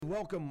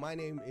welcome. My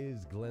name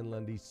is Glenn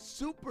Lundy.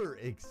 Super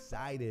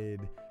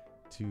excited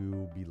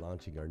to be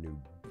launching our new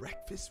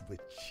Breakfast with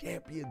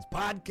Champions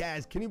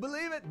podcast. Can you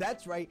believe it?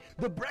 That's right.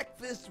 The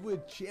Breakfast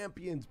with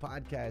Champions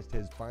podcast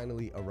has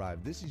finally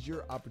arrived. This is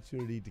your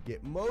opportunity to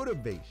get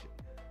motivation,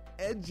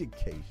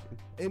 education,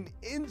 and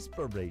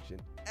inspiration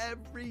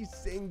every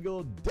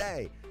single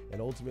day.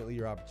 And ultimately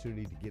your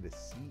opportunity to get a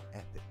seat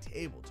at the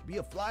table, to be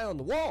a fly on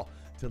the wall,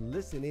 to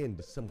listen in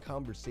to some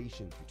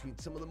conversations between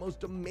some of the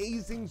most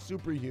amazing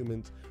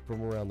superhumans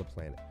from around the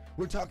planet.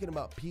 We're talking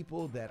about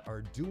people that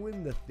are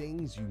doing the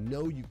things you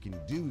know you can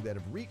do, that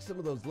have reached some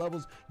of those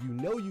levels you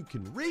know you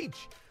can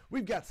reach.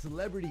 We've got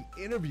celebrity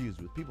interviews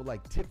with people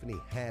like Tiffany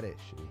Haddish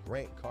and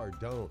Grant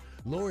Cardone,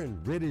 Lauren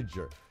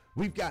Rittiger.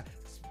 We've got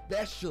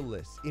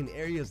specialists in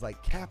areas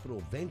like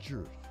capital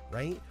ventures,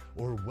 right?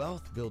 Or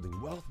wealth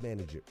building, wealth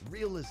management,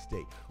 real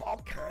estate,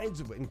 all kinds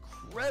of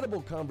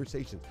incredible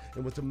conversations.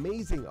 And what's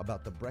amazing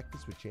about the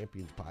Breakfast with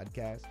Champions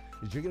podcast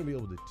is you're going to be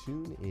able to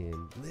tune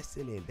in,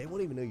 listen in. They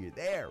won't even know you're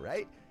there,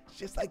 right? It's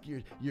just like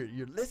you're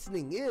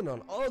listening in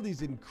on all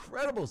these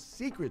incredible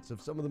secrets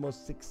of some of the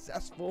most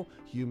successful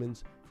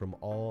humans from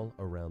all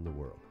around the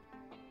world.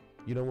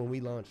 You know, when we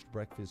launched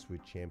Breakfast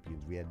with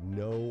Champions, we had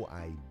no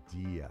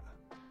idea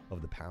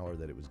of the power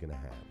that it was going to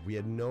have. We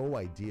had no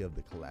idea of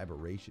the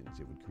collaborations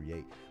it would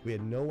create. We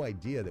had no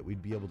idea that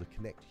we'd be able to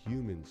connect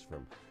humans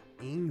from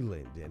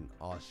England and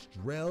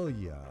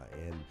Australia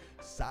and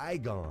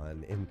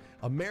Saigon and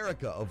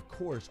America, of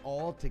course,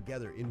 all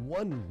together in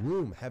one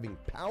room, having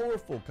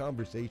powerful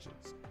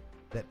conversations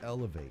that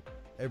elevate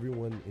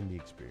everyone in the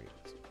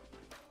experience.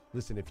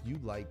 Listen, if you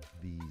like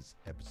these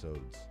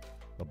episodes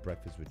of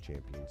Breakfast with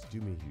Champions,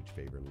 do me a huge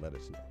favor and let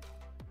us know.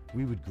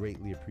 We would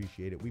greatly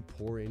appreciate it. We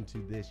pour into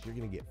this. You're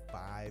going to get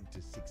 5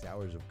 to 6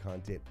 hours of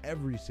content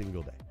every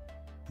single day,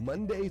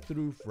 Monday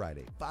through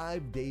Friday,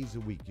 5 days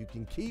a week. You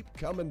can keep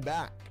coming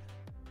back.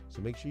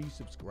 So make sure you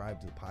subscribe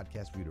to the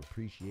podcast. We'd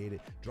appreciate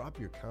it. Drop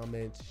your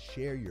comments,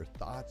 share your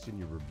thoughts and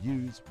your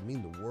reviews. It would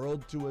mean the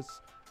world to us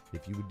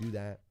if you would do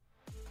that.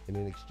 And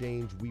in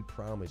exchange, we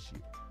promise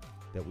you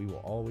that we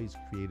will always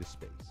create a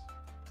space,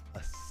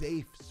 a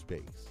safe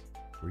space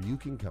where you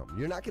can come.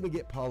 You're not going to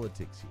get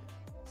politics here.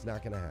 It's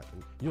not going to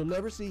happen. You'll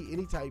never see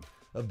any type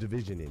of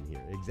division in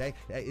here.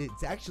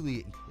 It's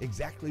actually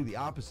exactly the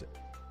opposite.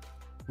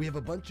 We have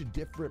a bunch of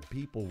different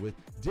people with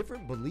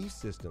different belief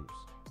systems,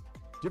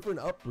 different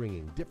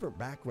upbringing, different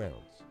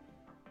backgrounds.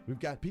 We've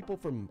got people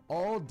from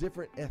all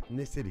different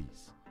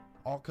ethnicities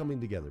all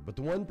coming together. But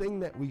the one thing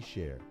that we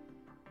share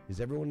is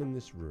everyone in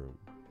this room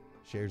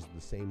shares the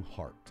same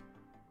heart.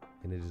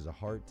 And it is a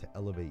heart to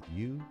elevate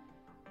you,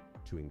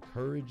 to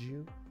encourage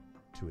you,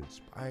 to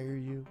inspire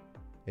you,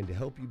 and to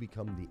help you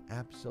become the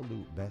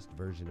absolute best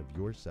version of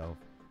yourself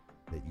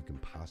that you can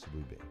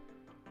possibly be.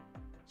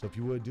 So if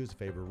you would, do us a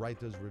favor, write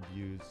those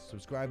reviews,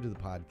 subscribe to the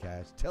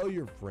podcast, tell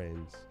your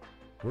friends.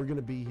 We're going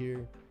to be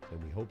here,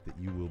 and we hope that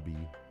you will be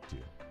too.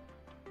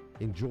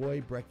 Enjoy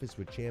Breakfast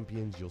with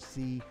Champions. You'll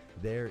see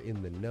there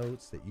in the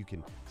notes that you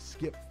can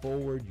skip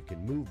forward, you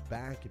can move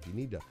back. If you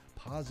need to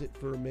pause it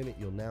for a minute,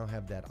 you'll now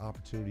have that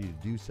opportunity to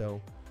do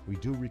so. We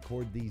do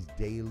record these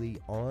daily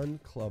on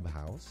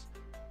Clubhouse.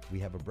 We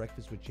have a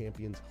Breakfast with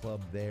Champions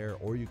club there,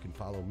 or you can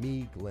follow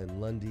me,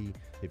 Glenn Lundy,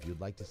 if you'd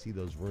like to see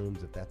those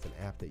rooms. If that's an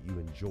app that you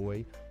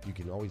enjoy, you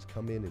can always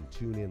come in and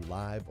tune in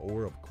live,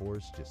 or of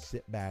course, just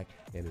sit back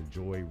and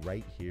enjoy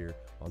right here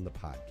on the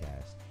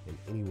podcast and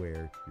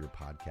anywhere your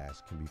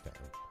podcast can be found.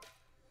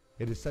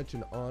 It is such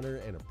an honor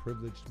and a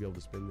privilege to be able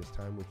to spend this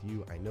time with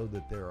you. I know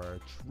that there are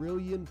a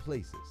trillion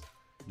places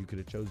you could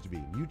have chose to be,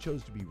 and you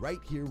chose to be right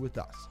here with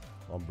us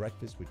on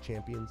Breakfast with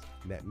Champions,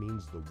 and that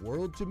means the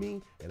world to me,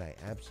 and I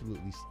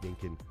absolutely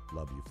stinking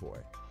love you for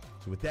it.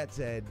 So with that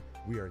said,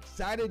 we are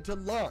excited to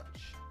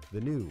launch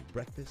the new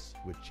Breakfast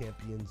with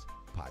Champions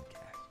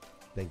podcast.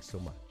 Thanks so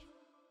much.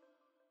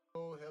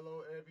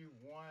 Hello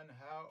everyone.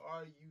 How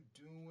are you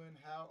doing?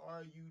 How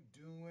are you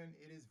doing?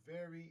 It is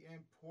very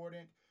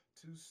important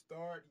to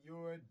start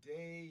your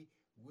day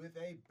with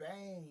a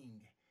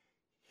bang.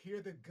 Hear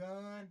the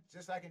gun,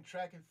 just like in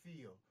track and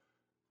field.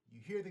 You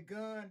hear the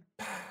gun,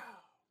 pow!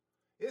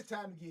 It's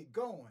time to get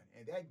going,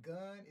 and that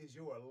gun is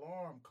your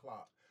alarm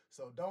clock.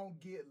 So don't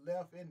get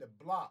left in the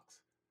blocks.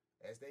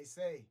 As they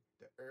say,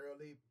 the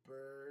early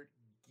bird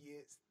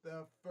gets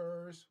the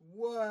first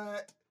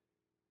what?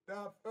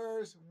 The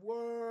first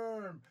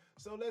worm.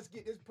 So let's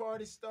get this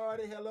party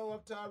started. Hello, I'm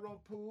Tyrone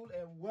Poole,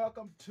 and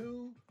welcome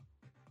to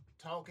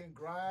Talk and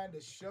Grind,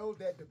 the show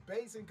that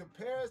debates and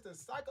compares the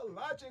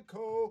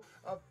psychological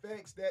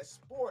effects that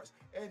sports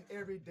and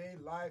everyday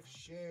life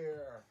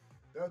share.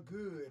 The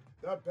good,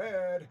 the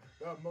bad,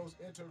 the most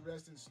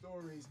interesting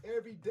stories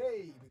every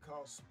day,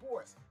 because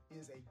sports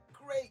is a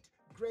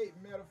great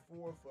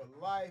metaphor for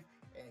life,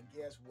 and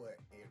guess what?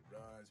 It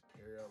runs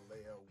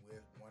parallel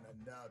with one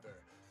another.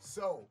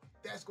 So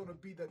that's going to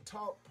be the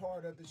talk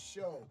part of the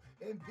show.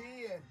 And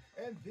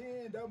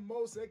then the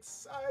most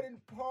exciting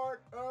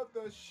part of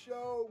the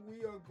show,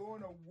 we are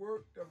going to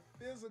work the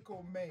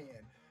physical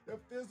man, the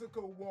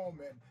physical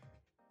woman.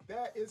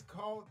 That is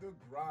called the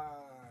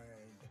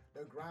grind.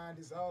 Grind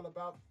is all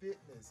about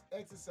fitness,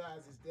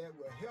 exercises that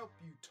will help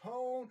you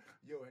tone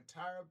your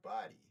entire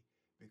body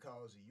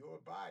because your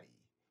body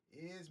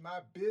is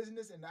my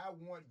business and I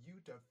want you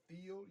to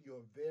feel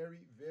your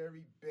very,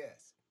 very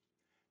best.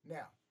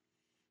 Now,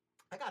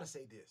 I got to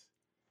say this.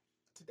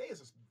 Today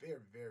is a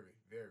very, very,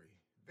 very,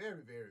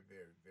 very, very,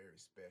 very, very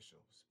special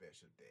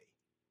day.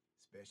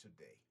 Special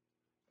day.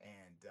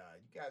 And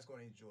you guys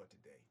going to enjoy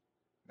today.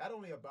 Not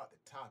only about the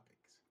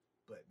topics,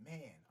 but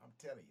man, I'm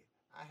telling you,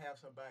 I have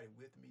somebody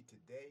with me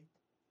today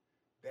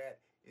that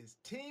is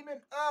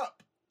teaming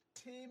up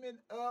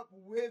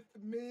with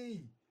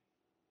me.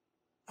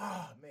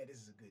 Ah, man, this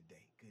is a good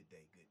day, good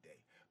day, good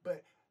day.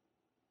 But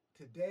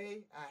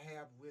today I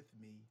have with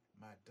me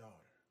my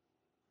daughter,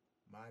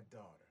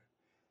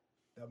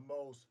 the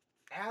most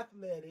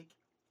athletic,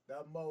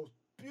 the most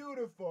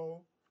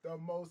beautiful, the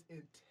most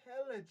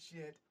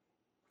intelligent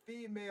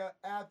female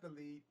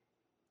athlete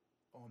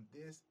on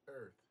this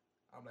earth.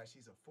 I'm like,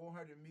 she's a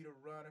 400-meter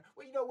runner.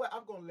 Well, you know what?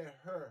 I'm going to let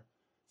her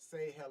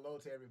say hello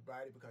to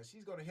everybody because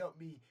she's going to help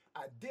me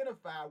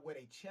identify what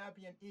a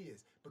champion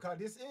is. Because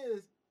this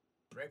is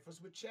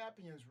Breakfast with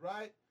Champions,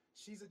 right?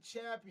 She's a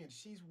champion.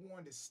 She's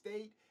won the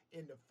state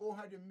in the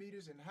 400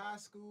 meters in high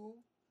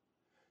school.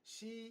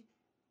 She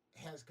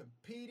has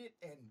competed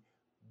and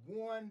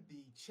won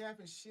the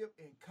championship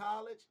in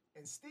college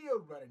and still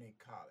running in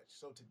college.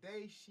 So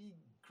today she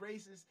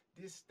graces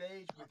this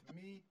stage with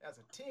me as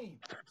a team.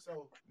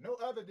 So no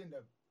other than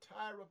the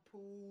Tyra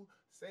Poole.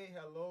 Say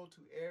hello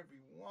to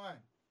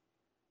everyone.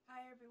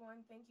 Hi,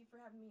 everyone. Thank you for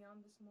having me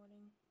on this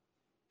morning.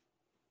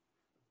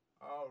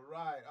 All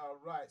right, all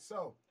right.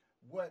 So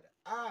what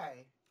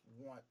I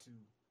want to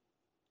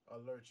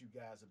alert you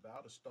guys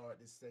about, to start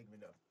this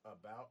segment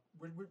about,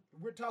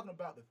 we're talking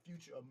about the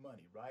future of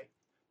money, right?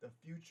 The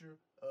future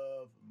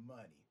of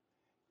money.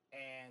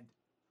 And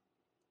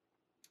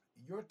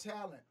your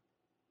talent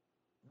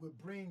will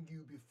bring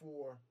you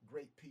before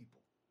great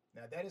people.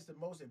 Now, that is the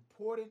most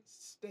important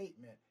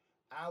statement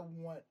I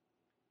want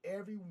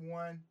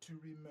everyone to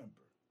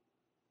remember.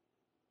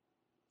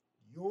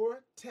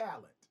 Your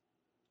talent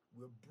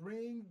will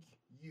bring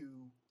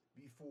you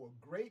before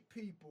great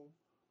people,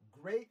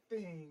 great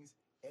things,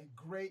 and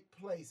great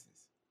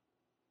places.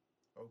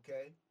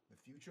 Okay? The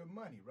future of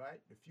money, right?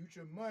 The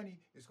future of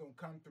money is going to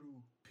come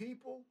through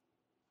people,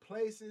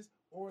 places,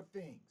 or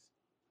things.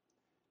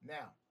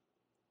 Now,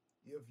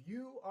 if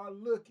you are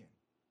looking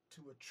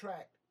to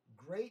attract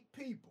great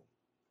people,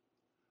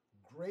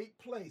 great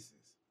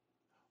places,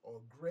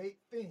 or great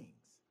things,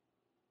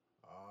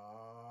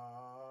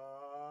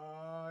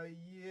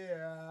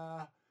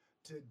 yeah,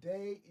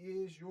 today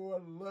is your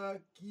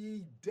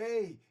lucky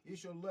day.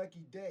 It's your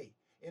lucky day.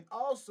 And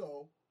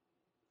also,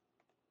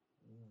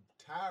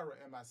 Tyra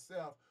and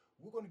myself,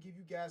 we're going to give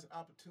you guys an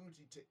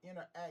opportunity to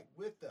interact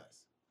with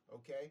us,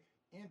 okay?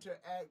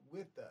 Interact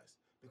with us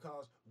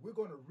because we're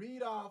going to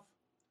read off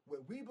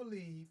what we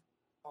believe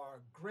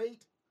are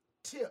great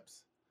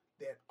tips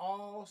that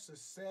all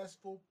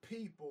successful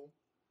people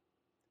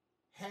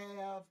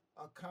have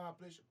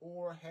accomplished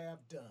or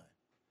have done.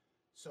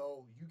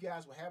 So you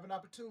guys will have an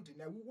opportunity.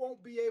 Now, we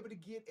won't be able to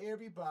get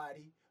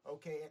everybody,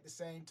 okay, at the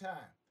same time.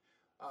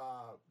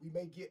 We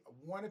may get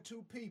one or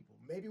two people,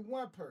 maybe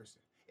one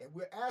person. And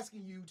we're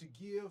asking you to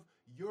give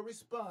your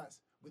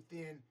response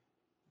within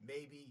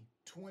maybe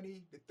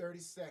 20 to 30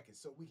 seconds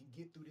so we can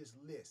get through this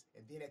list.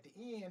 And then at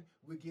the end,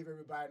 we'll give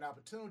everybody an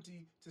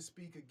opportunity to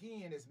speak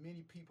again, as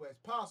many people as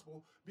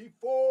possible,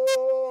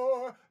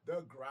 before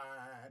the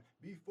grind.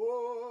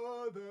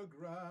 Before the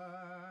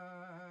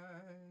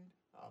grind.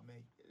 Oh,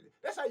 man.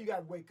 That's how you got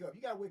to wake up.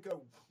 You got to wake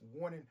up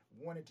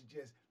wanting to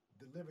just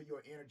deliver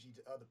your energy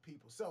to other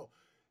people. So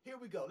here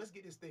we go. Let's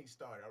get this thing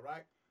started, all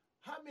right?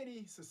 How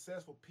many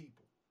successful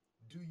people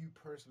do you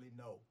personally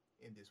know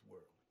in this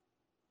world?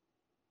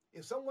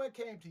 If someone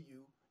came to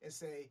you and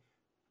say,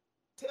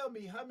 tell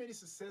me how many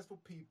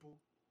successful people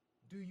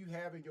do you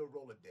have in your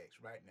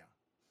Rolodex right now?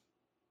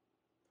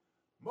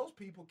 Most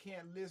people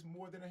can't list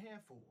more than a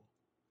handful.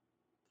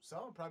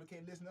 Some probably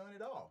can't list none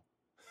at all.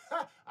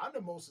 I'm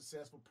the most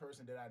successful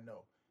person that I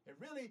know. And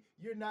really,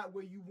 you're not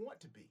where you want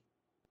to be.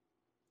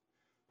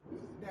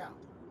 Now,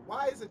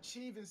 why is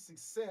achieving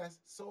success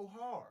so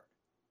hard?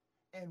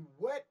 And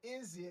what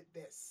is it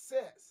that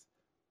sets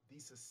the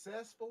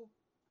successful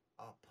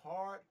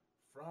apart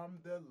from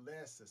the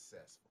less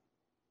successful?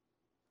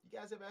 You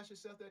guys ever asked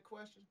yourself that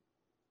question?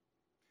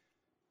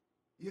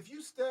 If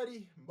you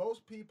study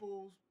most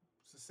people's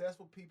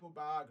successful people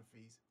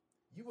biographies,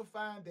 you will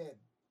find that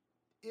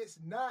it's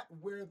not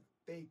where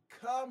they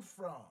come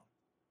from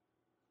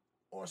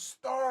or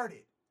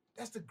started.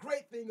 That's the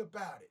great thing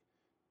about it.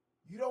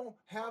 You don't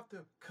have to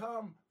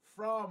come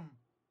from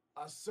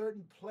a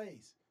certain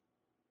place.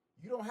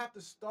 You don't have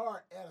to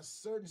start at a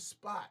certain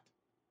spot.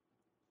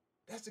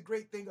 That's the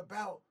great thing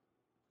about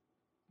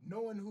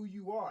knowing who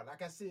you are.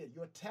 Like I said,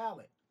 your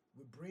talent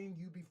will bring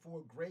you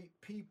before great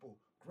people,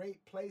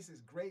 great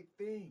places, great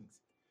things.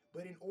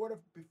 But in order,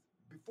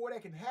 before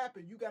that can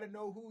happen, you got to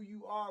know who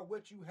you are,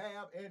 what you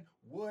have, and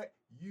what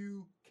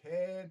you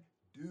can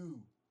do.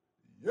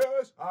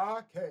 Yes,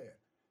 I can.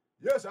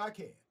 Yes, I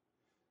can.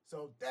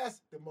 So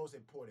that's the most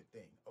important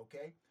thing,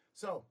 okay?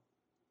 So,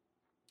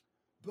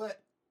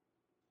 but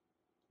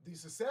the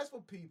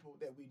successful people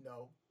that we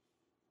know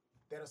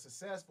that are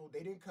successful,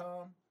 they didn't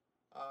come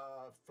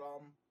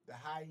from the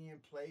high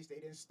end place. They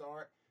didn't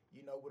start,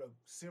 with a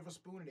silver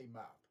spoon in their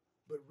mouth,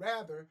 but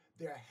rather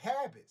their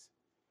habits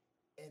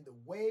and the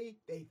way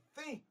they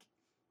think,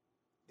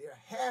 their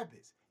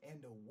habits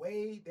and the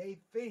way they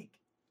think,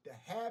 the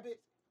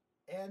habits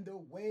and the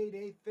way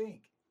they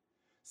think.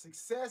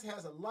 Success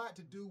has a lot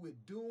to do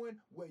with doing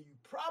what you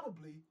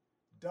probably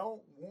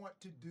don't want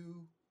to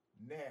do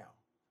now.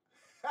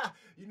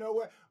 You know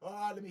what?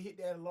 Oh, let me hit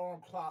that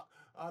alarm clock.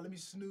 Let me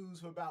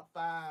snooze for about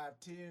 5,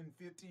 10,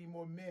 15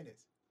 more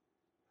minutes.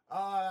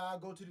 I'll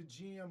go to the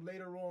gym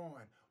later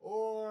on.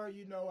 Or,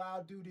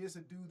 I'll do this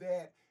or do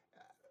that.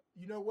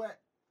 You know what?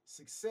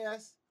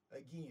 Success,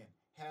 again,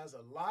 has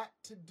a lot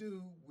to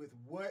do with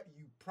what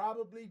you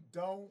probably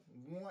don't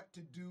want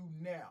to do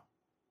now,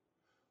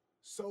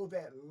 so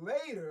that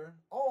later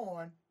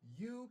on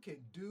you can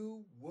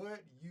do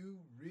what you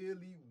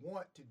really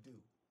want to do.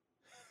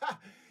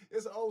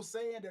 It's an old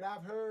saying that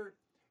I've heard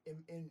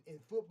in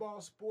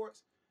football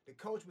sports. The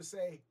coach would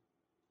say,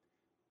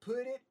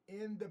 put it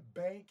in the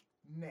bank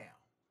now.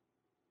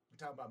 We're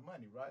talking about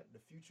money, right? The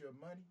future of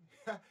money.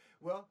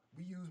 Well,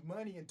 we use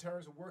money in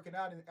terms of working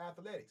out in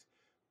athletics.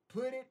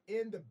 Put it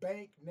in the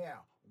bank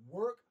now.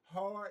 Work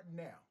hard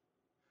now,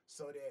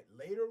 so that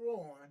later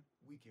on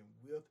we can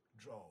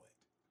withdraw it.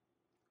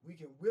 We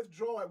can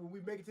withdraw it when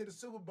we make it to the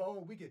Super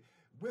Bowl. We can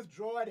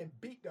withdraw it and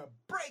beat the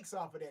brakes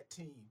off of that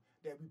team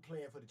that we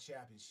playing for the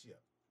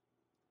championship.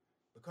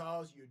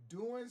 Because you're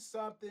doing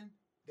something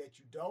that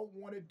you don't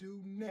want to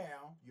do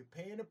now. You're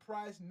paying the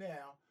price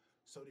now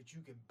so that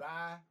you can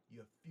buy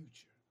your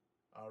future.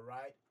 All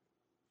right?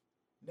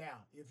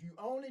 Now, if you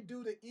only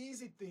do the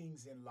easy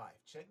things in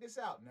life, check this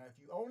out. Now, if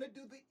you only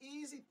do the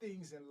easy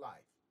things in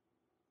life,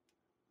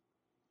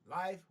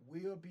 life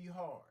will be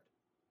hard.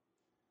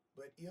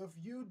 But if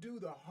you do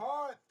the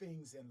hard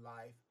things in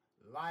life,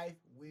 life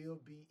will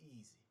be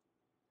easy.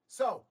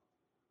 So,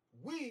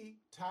 we,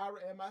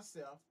 Tyra and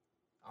myself,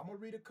 I'm going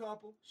to read a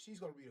couple, she's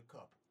going to read a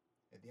couple.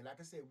 And then, like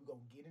I said, we're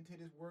going to get into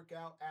this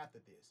workout after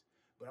this.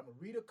 But I'm going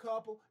to read a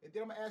couple, and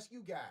then I'm going to ask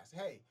you guys,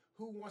 hey,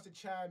 who wants to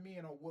chime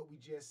in on what we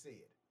just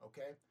said?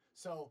 Okay?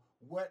 So,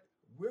 what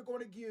we're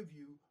going to give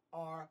you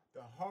are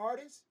the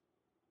hardest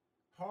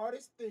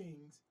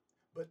things,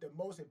 but the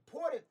most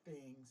important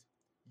things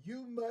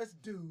you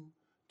must do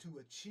to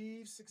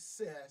achieve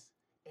success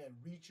and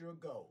reach your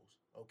goals.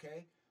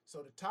 Okay?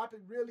 So, the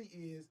topic really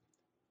is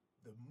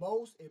the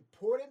most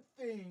important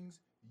things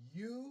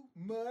you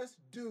must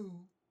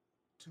do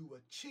to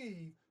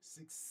achieve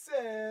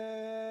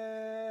success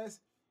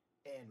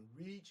and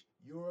reach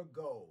your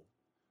goal.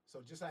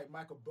 So just like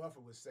Michael Buffer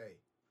would say,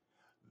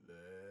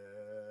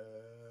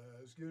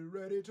 let's get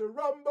ready to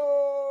rumble.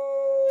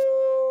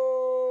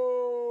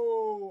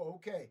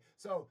 Okay,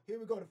 so here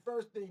we go. The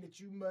first thing that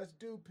you must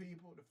do,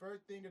 people, the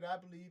first thing that I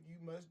believe you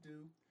must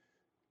do,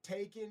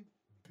 taking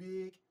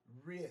big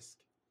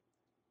risk.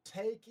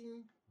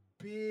 Taking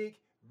big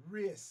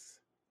risks.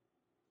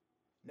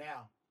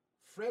 Now,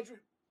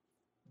 Frederick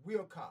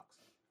Wilcox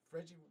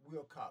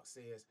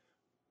says,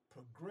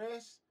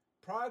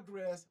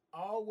 progress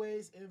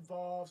always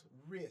involves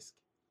risk.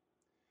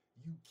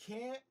 You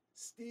can't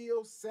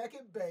steal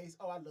second base.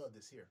 Oh, I love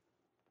this here.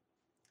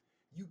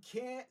 You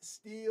can't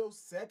steal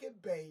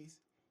second base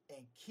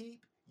and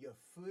keep your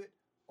foot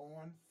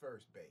on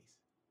first base.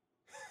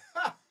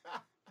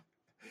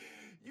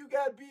 You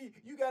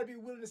gotta be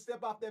willing to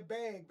step off that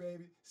bag,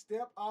 baby.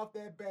 Step off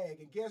that bag.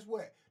 And guess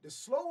what? The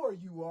slower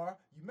you are,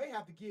 you may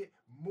have to get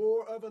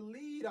more of a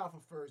lead off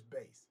of first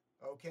base.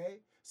 Okay?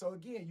 So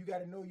again, you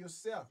gotta know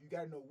yourself. You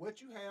gotta know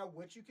what you have,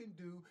 what you can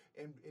do,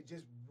 and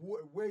just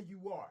where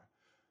you are.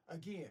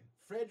 Again,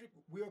 Frederick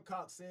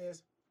Wilcox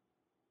says,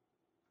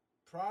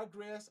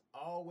 progress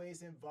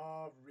always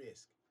involves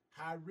risk.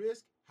 High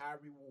risk, high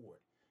reward.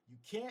 You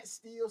can't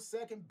steal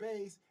second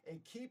base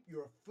and keep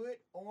your foot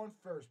on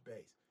first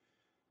base.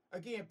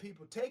 Again,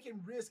 people,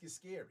 taking risk is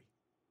scary.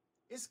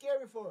 It's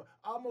scary for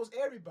almost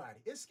everybody.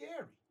 It's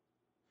scary.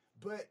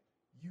 But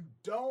you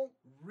don't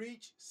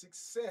reach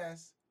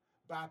success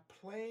by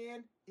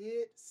playing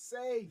it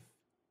safe.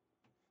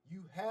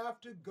 You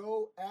have to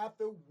go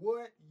after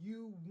what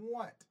you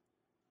want.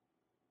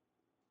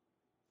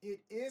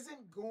 It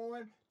isn't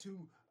going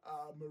to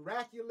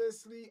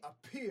miraculously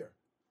appear.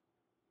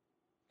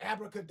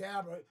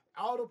 Abracadabra.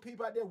 All the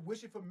people out there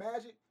wishing for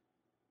magic,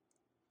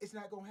 it's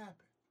not going to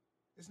happen.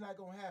 It's not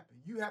going to happen.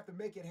 You have to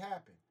make it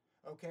happen,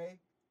 okay?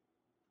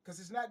 Because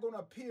it's not going to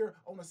appear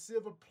on a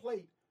silver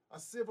plate, a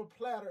silver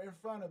platter in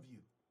front of you.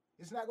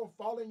 It's not going to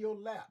fall in your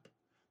lap.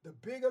 The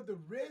bigger the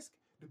risk,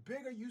 the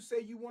bigger you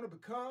say you want to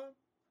become,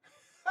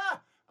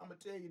 I'm going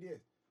to tell you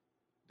this.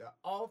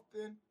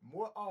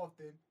 More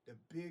often, the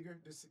bigger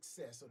the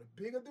success. So the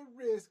bigger the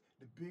risk,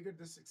 the bigger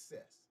the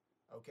success,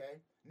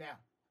 okay? Now,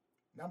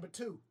 number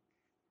 2,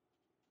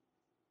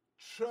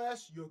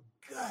 trust your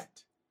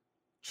gut.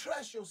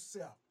 Trust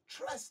yourself.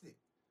 Trust it.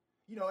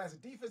 As a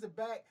defensive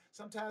back,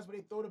 sometimes when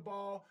they throw the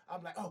ball,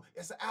 I'm like, oh,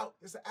 it's an out,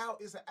 it's an out,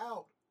 it's an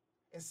out.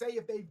 And say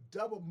if they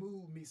double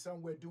moved me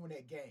somewhere during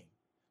that game,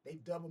 they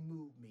double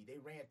moved me. They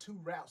ran 2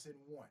 routes in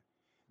one.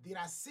 Then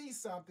I see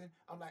something,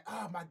 I'm like,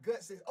 my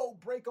gut says, oh,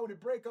 break on it,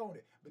 break on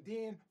it. But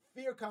then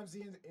fear comes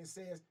in and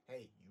says,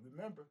 hey, you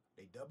remember,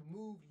 they double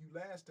moved you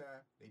last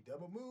time. They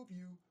double moved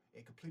you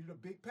and completed a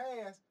big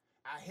pass.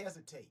 I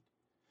hesitate.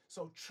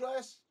 So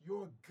trust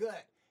your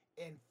gut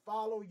and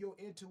follow your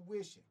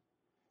intuition.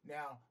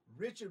 Now,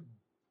 Richard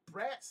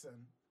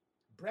Bratson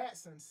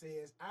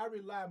says, I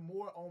rely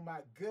more on my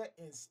gut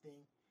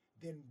instinct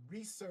than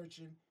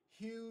researching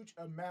huge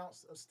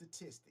amounts of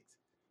statistics.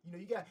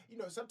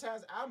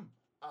 Sometimes I'm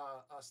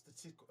a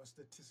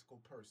statistical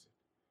person.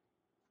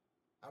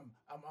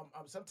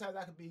 Sometimes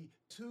I could be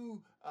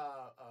too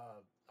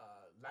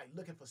like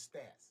looking for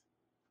stats.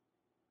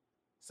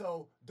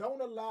 So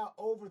don't allow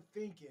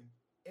overthinking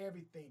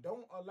everything.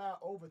 Don't allow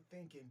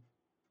overthinking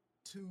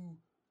to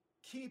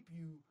keep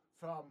you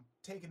from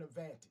taking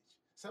advantage.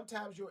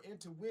 Sometimes your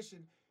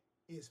intuition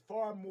is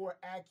far more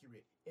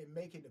accurate in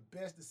making the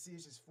best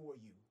decisions for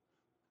you.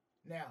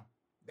 Now,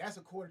 that's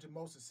according to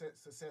most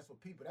successful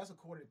people. That's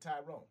according to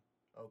Tyrone.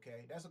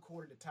 Okay, that's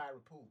according to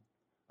Tyra Poole.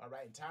 All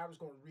right, and Tyra's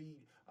going to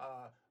read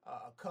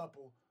a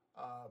couple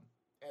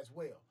as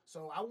well.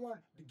 So I want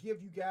to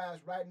give you guys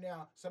right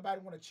now.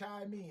 Somebody want to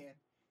chime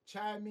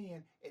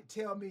in, and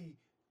tell me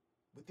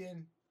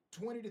within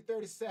 20 to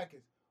 30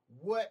 seconds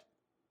what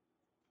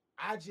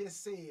I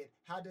just said.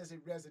 How does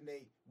it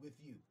resonate with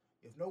you?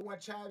 If no one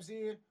chimes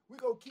in, we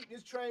gonna keep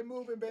this train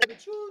moving, baby.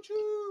 Choo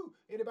choo.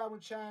 Anybody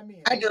want to chime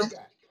in? I What do. you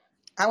got?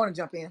 I want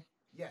to jump in.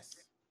 Yes,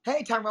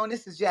 Hey, Tyrone,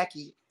 this is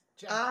Jackie.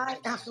 Jackie. I Hey,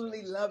 Jackie.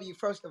 absolutely love you,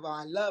 first of all.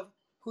 I love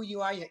who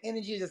you are, your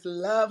energy. Just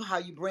love how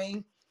you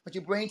bring what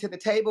you bring to the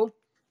table.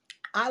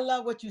 I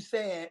love what you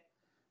said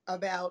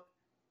about,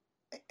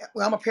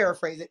 well, I'm going to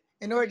paraphrase it.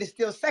 In order to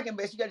steal second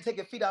base, you got to take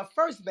your feet off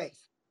first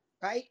base,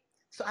 right?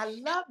 So I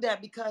love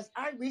that because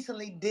I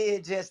recently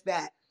did just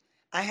that.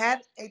 I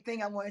had a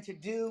thing I wanted to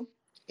do.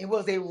 It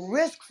was a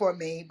risk for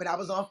me, but I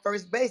was on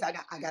first base. I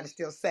got to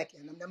steal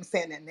second. I'm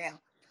saying that now.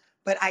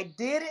 But I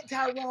did it,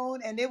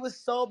 Tyrone, and it was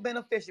so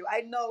beneficial.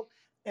 I know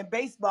in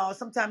baseball,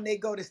 sometimes they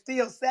go to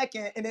steal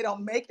second and they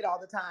don't make it all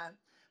the time.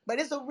 But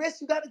it's a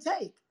risk you got to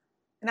take.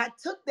 And I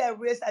took that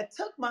risk. I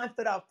took my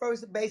foot off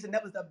first base, and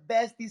that was the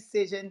best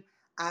decision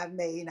I've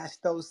made. And I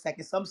stole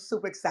second. So I'm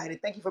super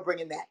excited. Thank you for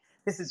bringing that.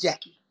 This is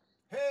Jackie.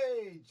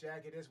 Hey,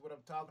 Jackie, that's what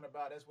I'm talking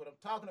about. That's what I'm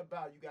talking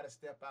about. You got to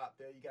step out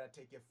there. You got to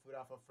take your foot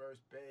off of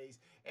first base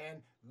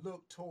and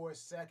look towards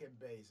second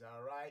base,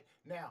 all right?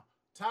 Now,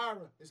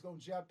 Tyra is going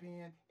to jump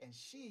in, and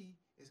she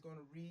is going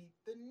to read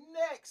the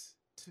next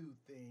 2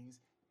 things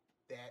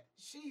that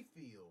she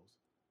feels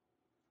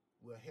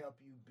will help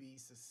you be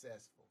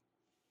successful.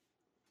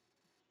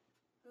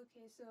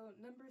 Okay, so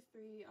number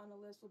 3 on the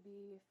list will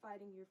be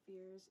fighting your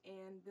fears.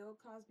 And Bill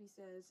Cosby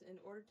says, in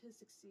order to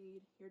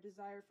succeed, your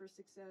desire for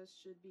success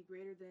should be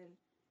greater than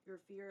your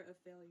fear of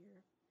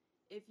failure.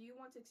 If you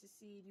want to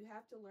succeed, you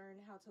have to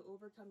learn how to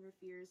overcome your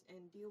fears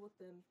and deal with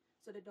them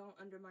so they don't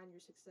undermine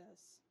your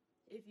success.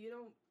 If you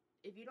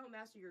don't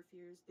master your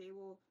fears, they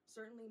will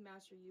certainly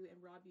master you and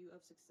rob you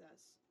of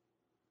success.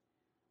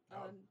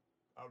 All, Um,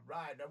 all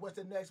right. Now, what's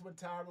the next one,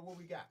 Tyra? What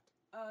we got?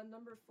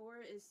 Number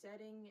 4 is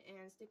setting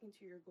and sticking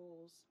to your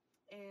goals.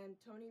 And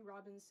Tony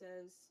Robbins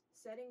says,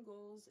 setting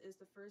goals is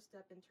the first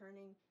step in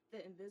turning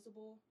the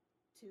invisible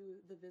to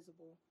the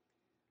visible.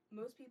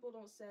 Most people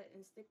don't set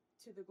and stick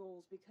to the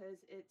goals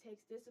because it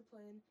takes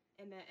discipline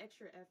and that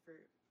extra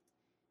effort.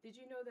 Did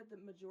you know that the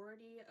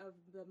majority of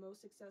the most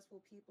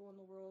successful people in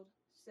the world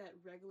set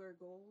regular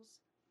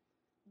goals?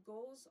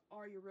 Goals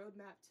are your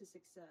roadmap to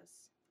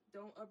success.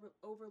 Don't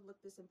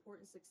overlook this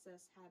important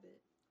success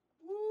habit.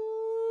 Woo!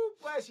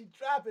 Boy, she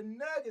dropping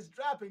nuggets,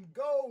 dropping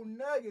gold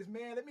nuggets,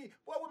 man.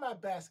 Where my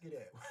basket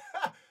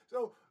at?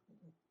 So,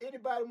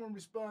 anybody want to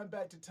respond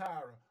back to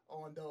Tyra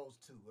on those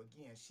 2?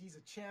 Again, she's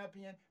a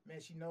champion,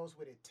 man. She knows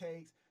what it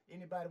takes.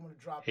 Anybody want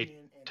to drop in Hey,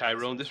 and add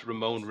Tyrone, this is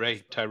Ramon some Ray.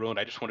 response? Tyrone,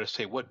 I just want to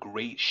say what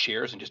great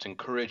shares and just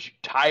encourage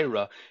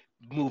Tyra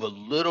move a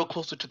little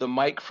closer to the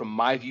mic. From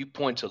my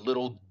viewpoint, it's a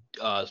little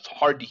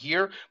hard to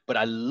hear, but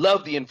I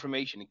love the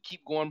information. And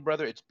keep going,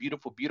 brother. It's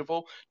beautiful,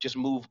 beautiful. Just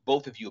move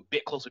both of you a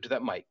bit closer to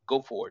that mic.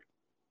 Go forward.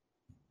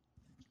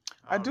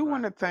 I All do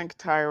want right. to thank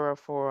Tyra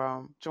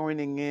for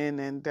joining in,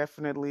 and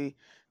definitely,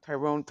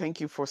 Tyrone, thank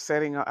you for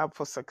setting her up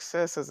for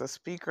success as a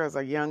speaker, as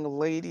a young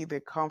lady. The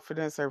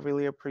confidence, I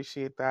really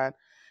appreciate that.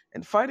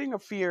 And fighting our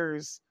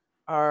fears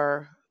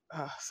are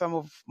some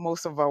of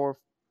most of our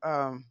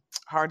um,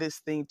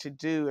 hardest thing to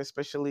do,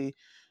 especially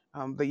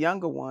the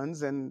younger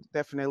ones, and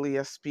definitely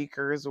as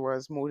speakers or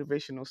as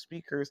motivational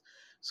speakers.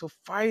 So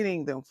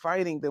fighting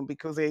them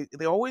because they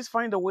always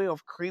find a way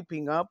of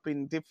creeping up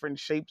in different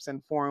shapes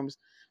and forms.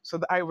 So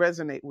I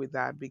resonate with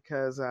that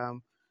because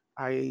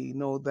I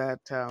know that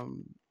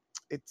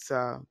it's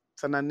an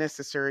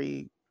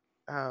unnecessary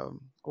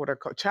what I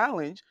call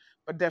challenge,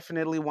 but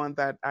definitely one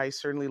that I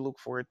certainly look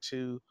forward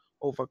to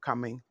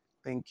overcoming.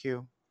 Thank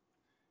you.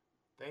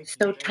 Thank you.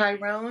 So, Thank you.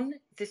 Tyrone,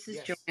 this is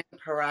Yes. Joanne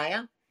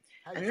Pariah,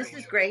 Hi, and this is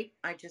Joanne. great.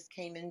 I just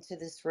came into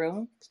this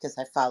room because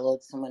I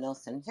followed someone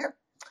else in here.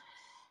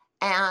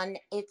 And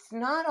it's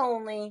not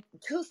only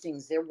two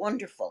things, they're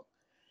wonderful.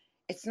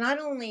 It's not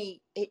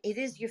only, it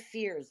is your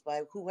fears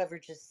by whoever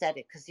just said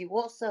it, because you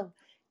also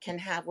can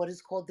have what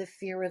is called the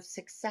fear of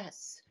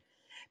success.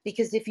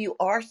 Because if you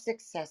are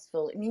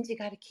successful, it means you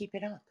got to keep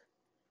it up.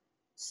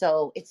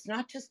 So it's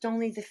not just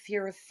only the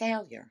fear of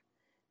failure,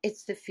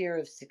 it's the fear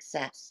of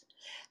success.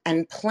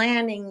 And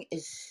planning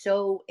is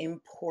so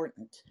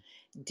important.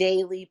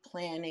 Daily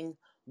planning,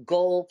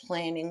 goal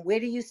planning. Where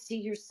do you see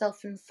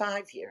yourself in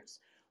 5 years?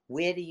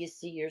 Where do you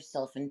see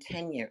yourself in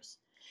 10 years?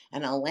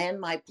 And I'll land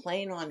my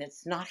plane on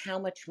it's not how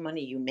much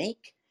money you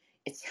make,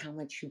 it's how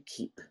much you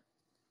keep.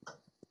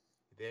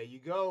 There you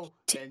go.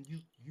 T- And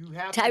you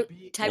have Ty- to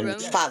be And Tyrone,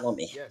 yes. follow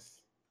me.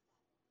 Yes.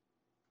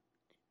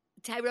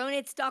 Tyrone,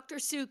 it's Dr.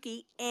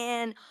 Suki,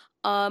 and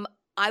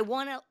I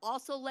want to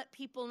also let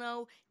people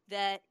know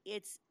that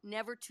it's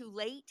never too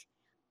late.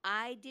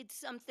 I did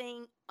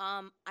something.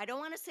 I don't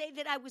want to say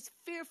that I was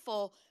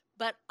fearful,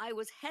 but I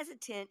was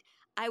hesitant.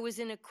 I was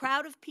in a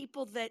crowd of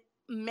people that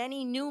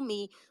many knew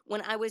me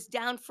when I was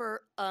down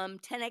for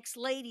 10X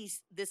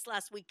Ladies this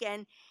last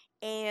weekend,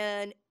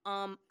 and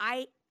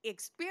I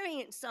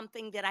experienced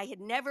something that I had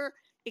never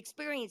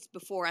experienced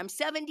before. I'm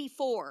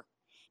 74,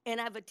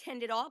 and I've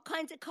attended all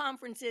kinds of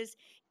conferences.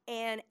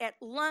 And at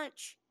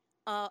lunch,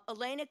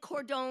 Elena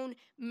Cordone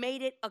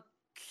made it a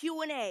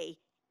Q&A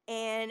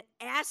and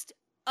asked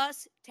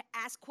us to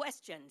ask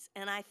questions.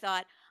 And I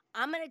thought,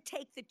 I'm going to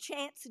take the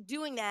chance of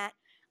doing that.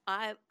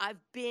 I've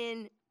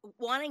been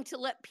wanting to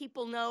let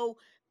people know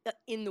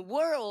in the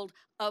world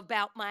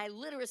about my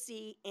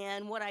literacy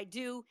and what I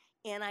do.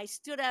 And I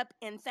stood up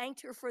and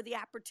thanked her for the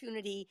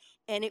opportunity.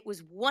 And it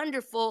was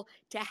wonderful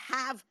to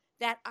have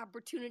that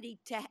opportunity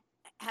to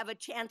have a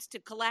chance to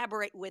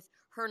collaborate with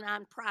her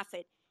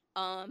nonprofit.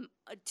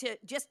 To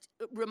just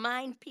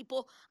remind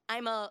people,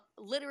 I'm a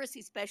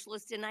literacy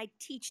specialist and I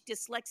teach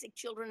dyslexic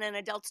children and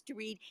adults to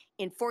read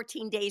in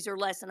 14 days or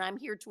less. And I'm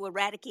here to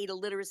eradicate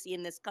illiteracy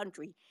in this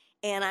country.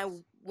 And I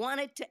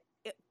wanted to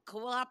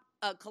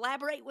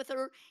collaborate with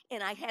her,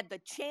 and I had the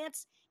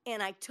chance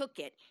and I took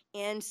it.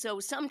 And so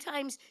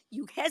sometimes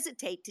you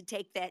hesitate to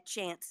take that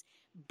chance,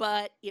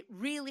 but it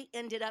really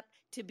ended up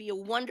to be a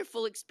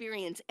wonderful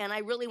experience. And I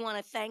really want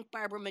to thank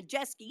Barbara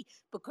Majeski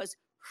because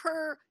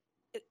her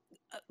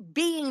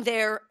being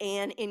there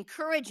and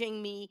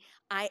encouraging me,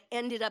 I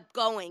ended up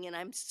going, and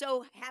I'm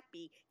so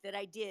happy that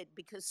I did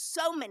because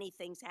so many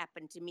things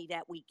happened to me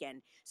that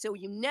weekend. So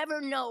you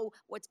never know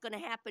what's going to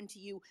happen to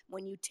you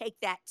when you take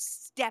that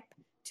step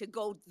to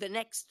go the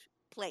next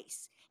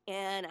place.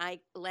 And I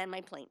land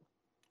my plane.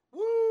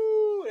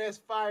 Woo! That's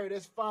fire.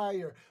 That's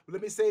fire.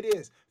 Let me say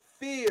this: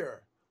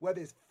 fear,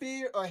 whether it's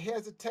fear or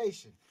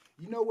hesitation.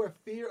 You know where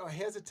fear or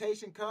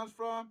hesitation comes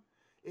from?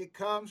 It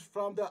comes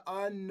from the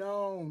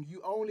unknown.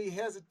 You only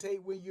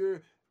hesitate when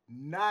you're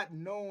not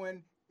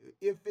knowing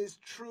if it's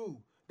true.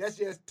 That's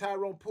just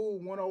Tyrone Poole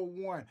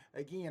 101.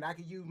 Again, I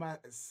can use my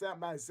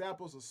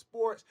examples of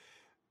sports.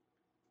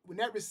 When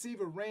that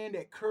receiver ran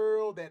that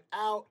curl, that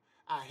out,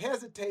 I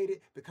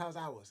hesitated because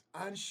I was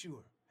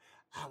unsure.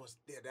 I was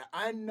there, the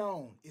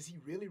unknown. Is he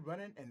really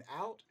running an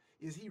out?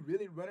 Is he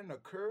really running a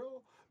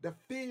curl? The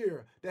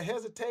fear, the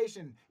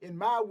hesitation, in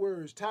my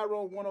words,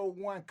 Tyrone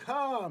 101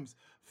 comes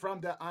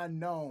from the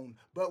unknown.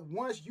 But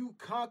once you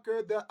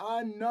conquer the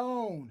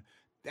unknown,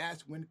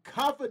 that's when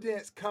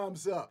confidence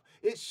comes up.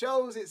 It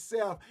shows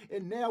itself.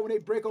 And now when they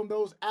break on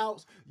those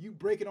outs, you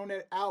breaking on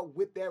that out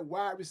with that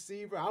wide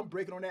receiver. I'm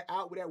breaking on that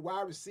out with that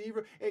wide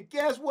receiver. And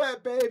guess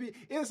what, baby?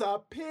 It's a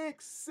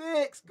pick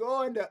six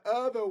going the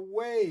other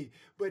way.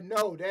 But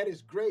no, that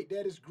is great.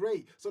 That is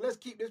great. So let's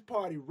keep this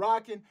party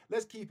rocking.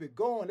 Let's keep it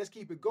going. Let's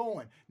keep it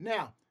going.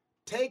 Now,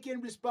 taking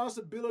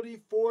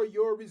responsibility for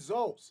your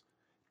results.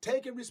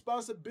 Taking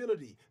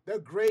responsibility. The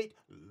great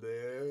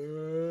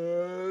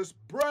Les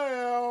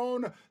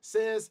Brown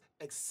says,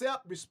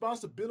 accept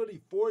responsibility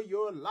for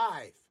your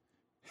life.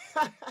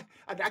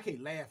 I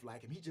can't laugh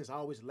like him. He's just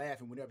always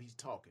laughing whenever he's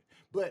talking.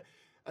 But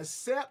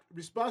accept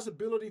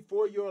responsibility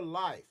for your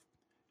life.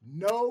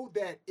 Know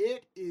that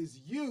it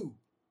is you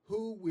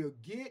who will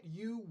get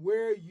you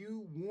where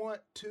you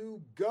want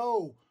to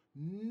go.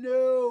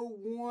 No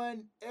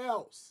one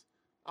else.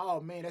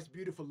 Oh man, that's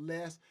beautiful,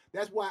 Les.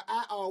 That's why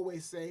I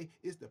always say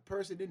it's the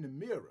person in the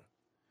mirror.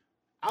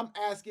 I'm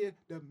asking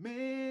the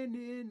man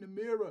in the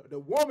mirror, the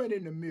woman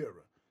in the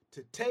mirror,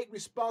 to take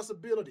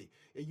responsibility.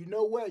 And you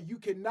know what? You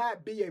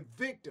cannot be a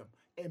victim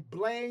and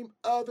blame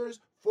others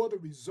for the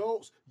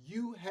results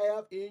you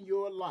have in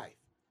your life.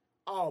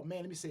 Oh man,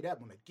 let me say that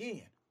one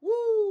again.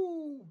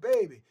 Woo,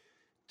 baby.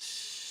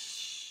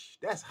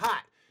 That's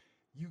hot.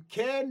 You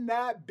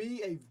cannot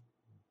be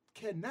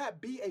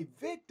a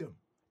victim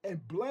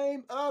and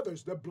blame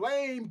others, the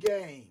blame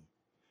game,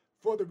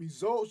 for the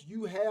results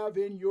you have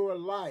in your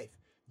life.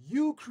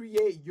 You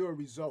create your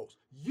results.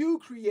 You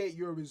create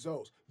your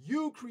results.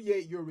 You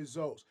create your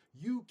results.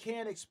 You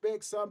can't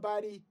expect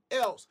somebody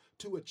else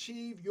to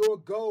achieve your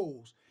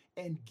goals.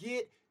 and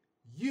get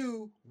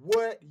you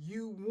what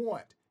you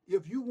want.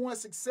 If you want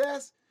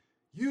success,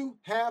 you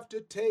have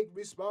to take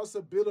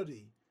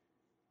responsibility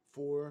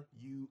for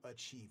you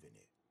achieving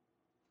it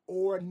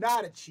or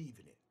not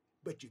achieving it.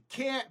 But you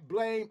can't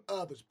blame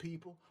others,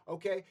 people.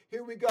 Okay,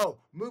 here we go.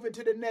 Moving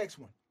to the next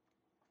one.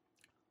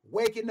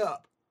 Waking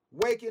up,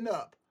 waking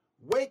up,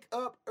 wake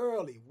up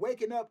early,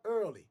 waking up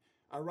early.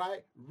 All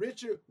right.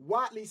 Richard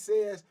Watley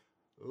says,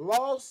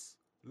 lose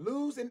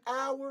an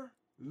hour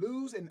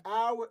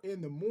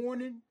in the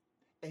morning,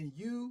 and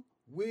you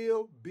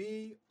will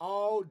be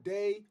all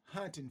day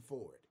hunting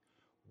for it.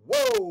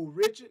 Whoa,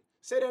 Richard.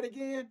 Say that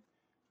again.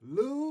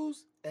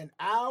 Lose an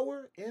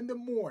hour in the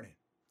morning.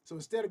 So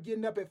instead of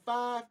getting up at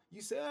 5,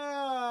 you say,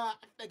 I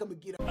think I'm going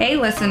to get up. Hey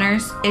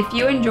listeners, if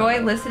you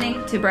enjoy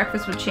listening to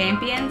Breakfast with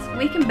Champions,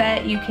 we can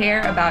bet you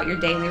care about your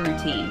daily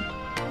routine.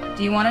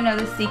 Do you want to know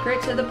the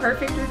secret to the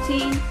perfect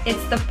routine?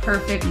 It's the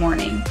perfect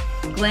morning.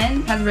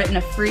 Glenn has written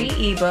a free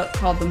ebook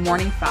called The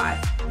Morning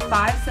 5,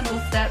 5 simple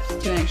steps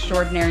to an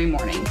extraordinary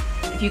morning.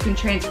 If you can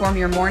transform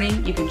your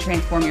morning, you can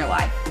transform your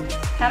life.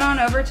 Head on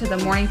over to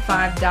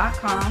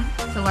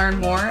themorning5.com to learn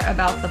more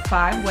about the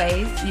 5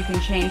 ways you can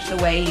change the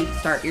way you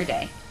start your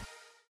day.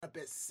 Up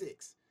at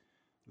 6.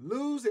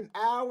 Lose an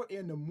hour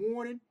in the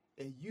morning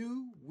and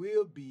you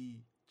will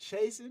be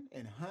chasing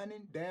and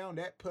hunting down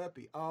that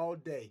puppy all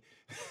day.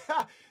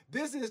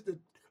 This is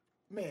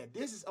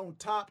on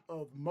top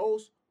of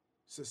most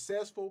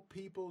successful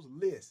people's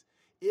list.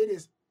 It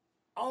is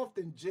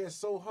often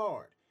just so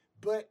hard,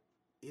 but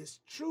it's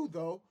true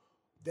though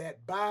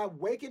that by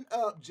waking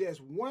up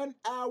just 1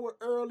 hour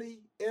early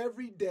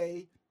every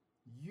day,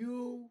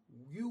 you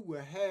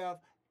will have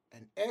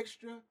an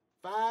extra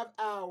 5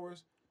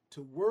 hours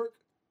to work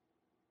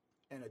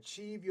and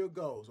achieve your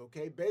goals,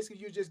 okay?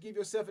 Basically, you just give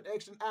yourself an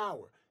extra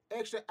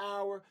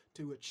hour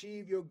to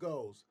achieve your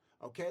goals,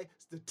 okay?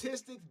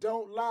 Statistics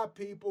don't lie,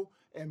 people,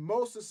 and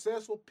most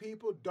successful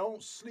people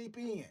don't sleep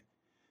in.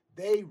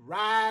 They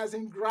rise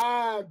and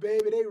grind,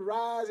 baby. They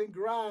rise and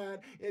grind,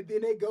 and then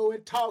they go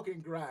and talk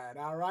and grind,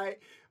 all right?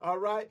 All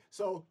right?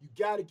 So you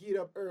got to get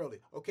up early,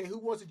 okay? Who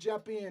wants to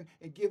jump in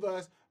and give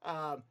us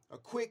a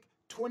quick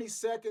 20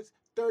 seconds,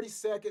 30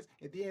 seconds,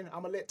 and then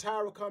I'm going to let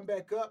Tyra come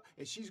back up,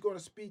 and she's going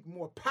to speak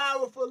more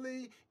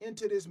powerfully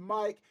into this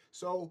mic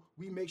so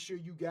we make sure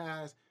you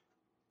guys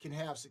can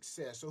have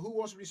success. So who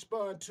wants to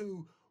respond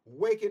to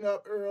waking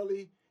up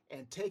early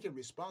and taking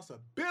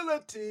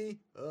responsibility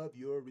of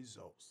your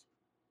results?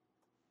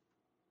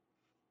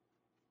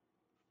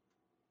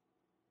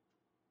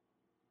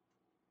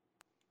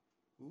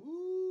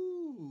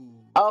 Ooh.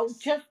 Oh,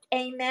 just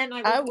amen.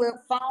 I was I on will.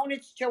 the phone.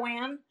 It's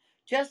Joanne.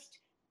 Just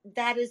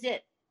that is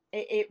it.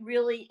 It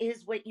really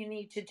is what you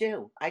need to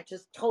do. I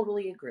just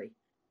totally agree.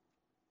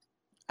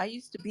 I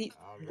used to be.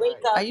 All Wake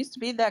right. I up. used to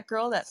be that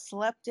girl that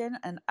slept in,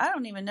 and I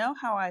don't even know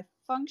how I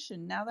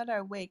function now that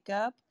I wake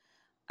up.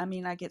 I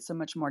mean, I get so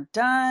much more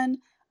done.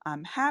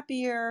 I'm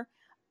happier.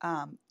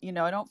 I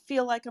don't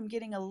feel like I'm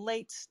getting a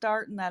late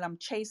start and that I'm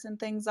chasing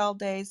things all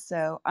day.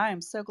 So I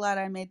am so glad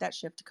I made that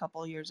shift a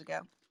couple of years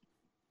ago.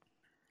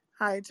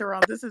 Hi,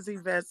 Terrell. This is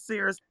Yvette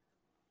Sears.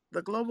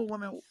 The Global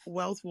Women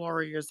Wealth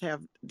Warriors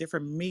have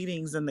different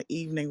meetings in the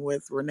evening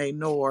with Renee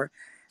Noor,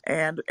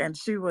 and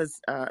she was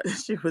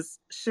she was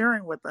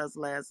sharing with us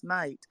last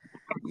night,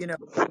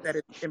 that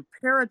it's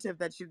imperative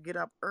that you get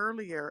up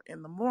earlier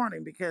in the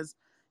morning because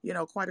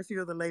quite a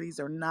few of the ladies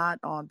are not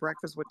on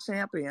Breakfast with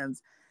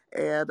Champions,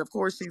 and of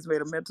course she's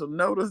made a mental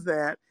note of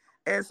that,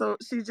 and so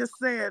she just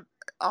said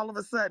all of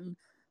a sudden,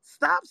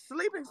 stop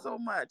sleeping so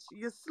much.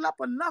 You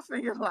slept enough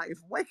in your life.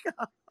 Wake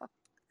up.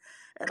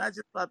 And I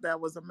just thought that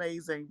was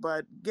amazing.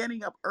 But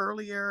getting up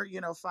earlier,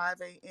 5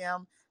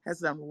 a.m. has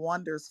done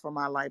wonders for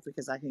my life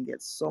because I can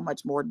get so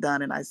much more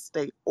done and I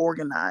stay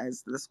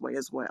organized this way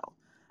as well.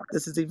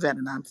 This is Yvette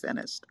and I'm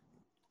finished.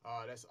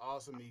 Oh, that's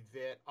awesome,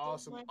 Yvette.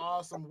 Awesome,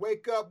 awesome.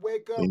 Wake up,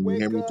 wake up, Can you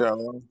hear wake me, up.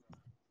 Tyrone?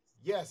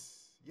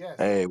 Yes, yes.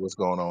 Hey, what's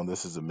going on?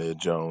 This is Amid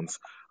Jones.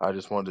 I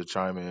just wanted to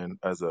chime in.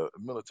 As a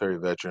military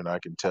veteran, I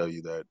can tell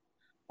you that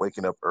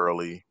waking up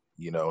early,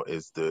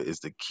 is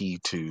the key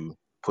to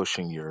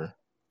pushing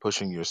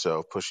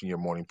yourself, pushing your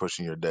morning,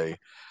 pushing your day.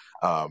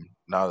 Now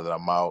that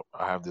I'm out,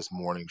 I have this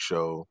morning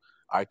show.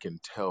 I can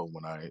tell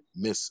when I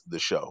miss the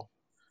show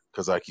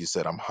because, like you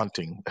said, I'm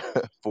hunting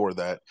for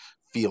that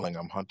feeling.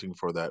 I'm hunting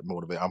for that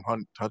motivation.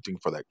 I'm hunting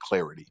for that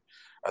clarity.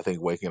 I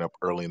think waking up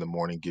early in the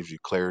morning gives you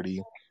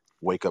clarity.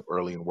 Wake up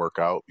early and work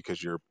out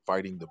because you're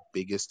fighting the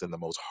biggest and the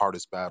most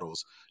hardest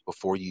battles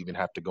before you even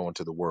have to go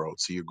into the world.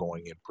 So you're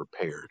going in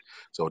prepared.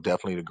 So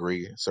definitely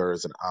agree, sir.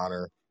 It's an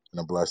honor and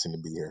a blessing to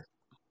be here.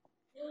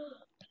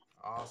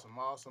 Awesome,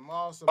 awesome,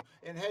 awesome.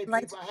 And hey, I'd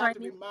like people, to I have to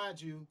chime in.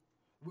 remind you,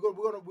 we're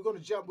gonna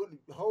jump. We're gonna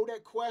hold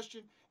that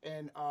question,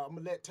 and I'm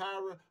gonna let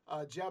Tyra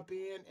jump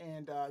in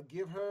and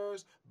give her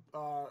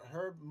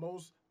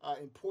most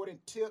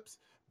important tips.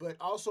 But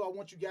also, I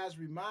want you guys to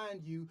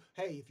remind you,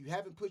 hey, if you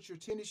haven't put your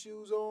tennis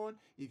shoes on,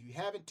 if you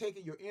haven't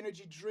taken your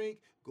energy drink,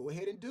 go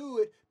ahead and do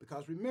it.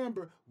 Because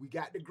remember, we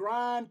got the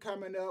grind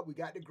coming up. We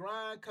got the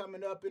grind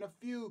coming up in a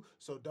few.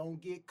 So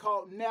don't get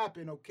caught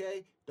napping,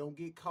 okay? Don't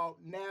get caught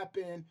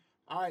napping.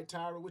 All right,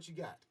 Tyra, what you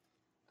got?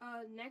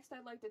 Next,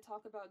 I'd like to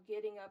talk about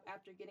getting up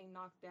after getting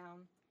knocked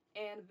down.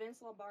 And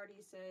Vince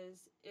Lombardi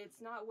says it's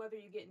not whether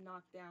you get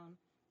knocked down,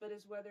 but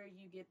it's whether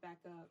you get back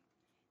up.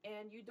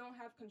 And you don't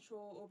have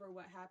control over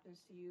what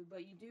happens to you,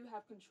 but you do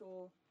have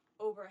control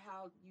over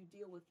how you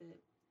deal with it.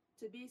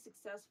 To be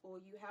successful,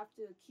 you have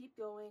to keep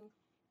going,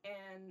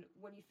 and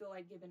when you feel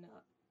like giving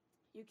up.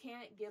 You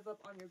can't give up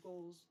on your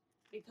goals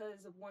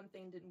because of one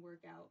thing didn't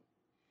work out.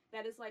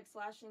 That is like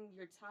slashing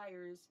your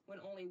tires when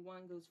only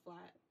one goes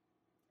flat.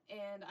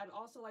 And I'd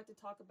also like to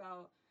talk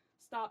about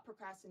stop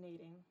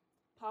procrastinating.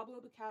 Pablo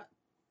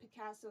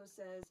Picasso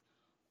says,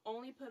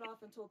 only put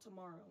off until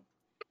tomorrow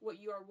what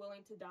you are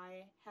willing to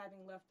die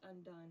having left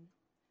undone.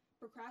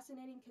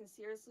 Procrastinating can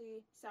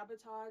seriously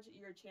sabotage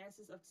your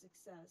chances of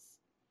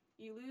success.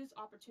 You lose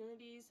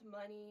opportunities,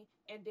 money,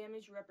 and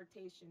damage your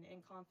reputation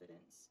and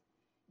confidence.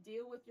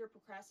 Deal with your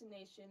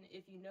procrastination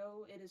if you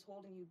know it is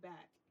holding you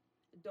back.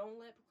 Don't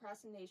let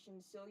procrastination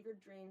steal your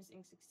dreams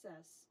and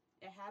success.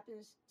 It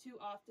happens too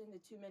often to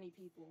too many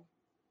people.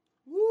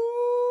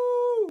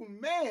 Woo,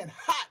 man,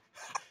 hot.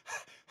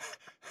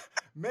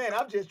 Man,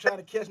 I'm just trying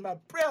to catch my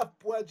breath,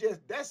 boy.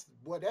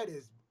 That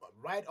is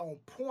right on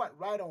point,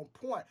 right on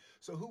point.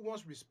 So who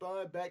wants to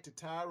respond back to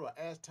Tyra or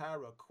ask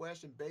Tyra a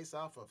question based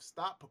off of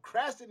stop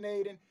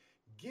procrastinating,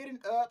 getting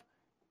up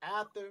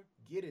after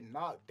getting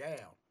knocked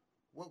down?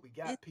 What we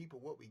got,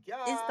 people, what we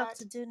got? It's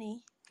Dr.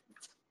 Dooney.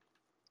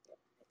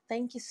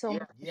 Thank you so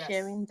much for Yes.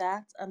 sharing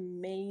that.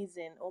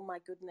 Amazing. Oh my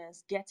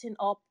goodness. Getting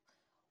up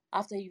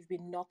after you've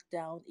been knocked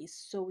down is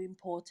so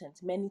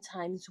important. Many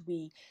times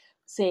we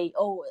say,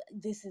 oh,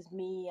 this is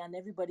me, and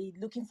everybody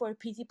looking for a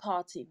pity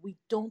party. We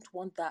don't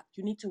want that.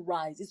 You need to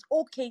rise. It's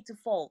okay to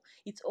fall.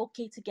 It's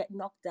okay to get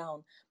knocked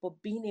down,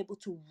 but being able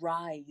to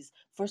rise,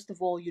 first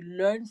of all, you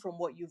learn from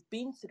what you've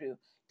been through.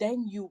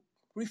 Then you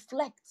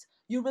reflect.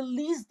 You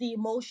release the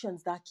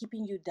emotions that are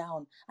keeping you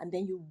down, and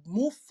then you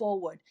move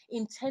forward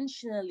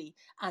intentionally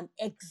and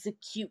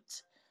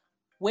execute.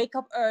 Wake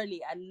up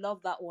early. I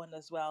love that one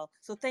as well.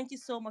 So thank you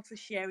so much for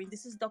sharing.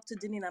 This is Dr.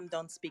 Dinin. I'm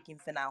done speaking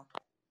for now.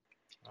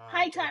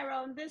 Hi,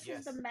 Tyrone. This Yes.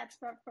 is the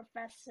Metzger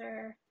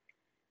professor,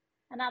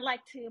 and I'd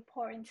like to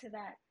pour into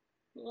that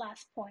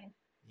last point.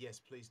 Yes,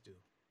 please do.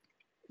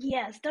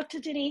 Yes, Dr.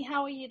 Jenny,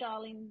 how are you,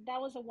 darling?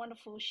 That was a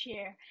wonderful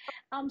share.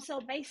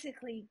 So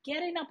basically,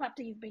 getting up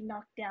after you've been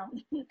knocked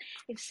down.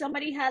 If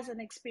somebody has an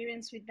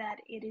experience with that,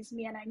 it is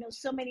me, and I know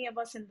so many of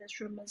us in this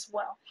room as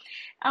well.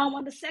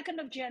 On the 2nd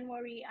of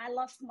January, I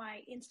lost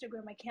my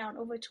Instagram account,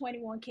 over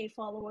 21K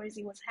followers.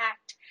 It was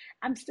hacked.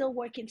 I'm still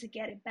working to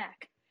get it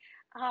back.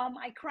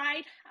 I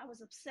cried. I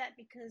was upset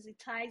because it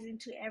ties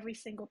into every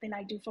single thing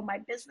I do for my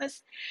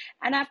business.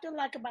 And after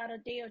like about a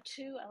day or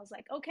two, I was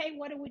like, okay,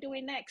 what are we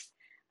doing next?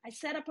 I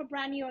set up a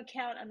brand new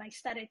account and I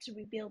started to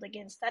rebuild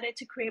again, started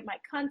to create my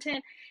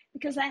content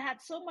because I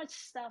had so much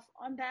stuff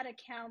on that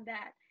account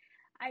that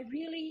I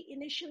really,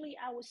 initially,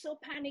 I was so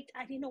panicked.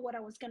 I didn't know what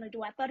I was going to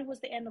do. I thought it was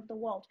the end of the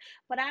world.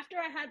 But after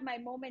I had my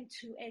moment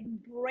to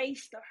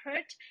embrace the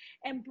hurt,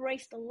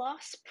 embrace the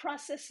loss,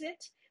 process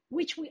it,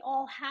 which we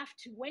all have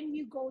to when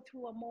you go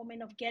through a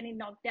moment of getting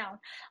knocked down.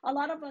 A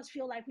lot of us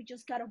feel like we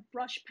just got to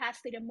brush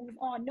past it and move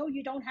on. No,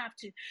 you don't have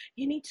to.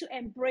 You need to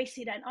embrace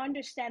it and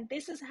understand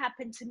this has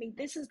happened to me.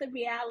 This is the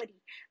reality.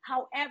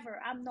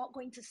 However, I'm not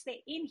going to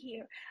stay in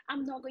here.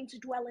 I'm not going to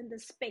dwell in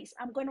this space.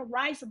 I'm going to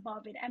rise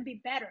above it and be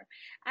better.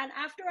 And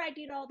after I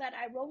did all that,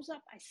 I rose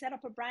up, I set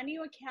up a brand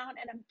new account,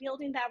 and I'm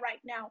building that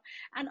right now.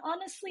 And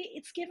honestly,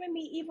 it's given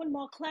me even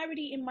more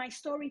clarity in my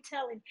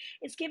storytelling.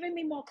 It's given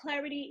me more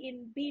clarity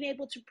in being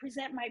able to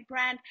present my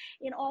brand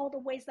in all the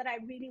ways that I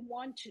really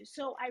want to.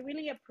 So I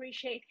really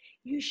appreciate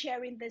you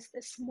sharing this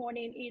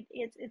morning.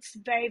 It's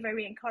very,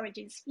 very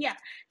encouraging. Yeah,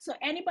 so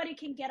anybody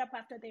can get up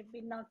after they've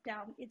been knocked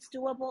down. It's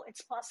doable.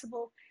 It's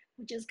possible.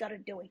 We just got to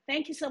do it.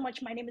 Thank you so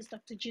much. My name is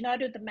Dr.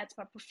 Gennaro, the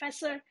Metzger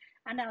professor,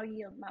 and I'll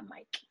yield my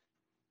mic.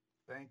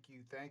 Thank you,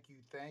 thank you,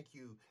 thank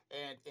you.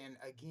 And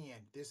again,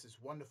 this is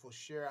wonderful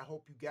share. I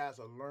hope you guys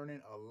are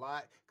learning a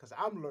lot because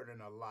I'm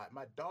learning a lot.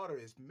 My daughter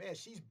is, man,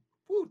 she's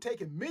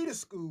taking me to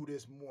school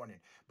this morning.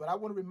 But I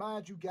want to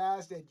remind you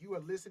guys that you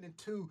are listening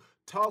to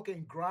Talk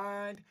and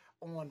Grind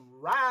on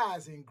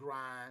Rise and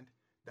Grind,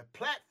 the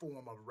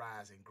platform of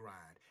Rise and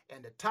Grind.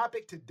 And the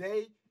topic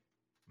today,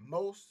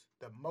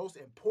 the most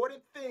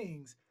important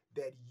things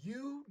that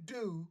you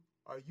do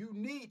or you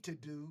need to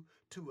do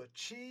to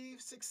achieve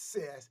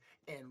success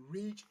and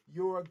reach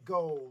your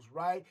goals,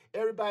 right?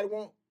 Everybody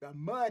want the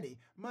money.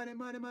 Money,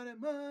 money, money,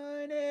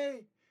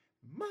 money.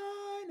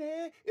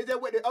 Money. Is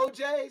that what the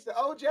OJs? The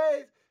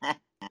OJs?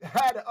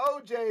 The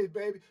OJs,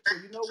 baby. So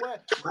you know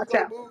what? We're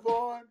going to move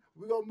on.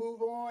 We're going to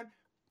move on.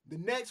 The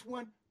next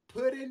one,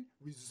 putting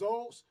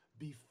results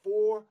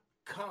before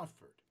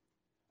comfort.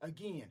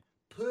 Again,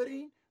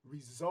 putting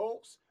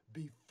results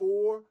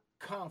before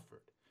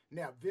comfort.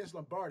 Now, Vince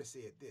Lombardi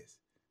said this.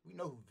 We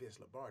know who Vince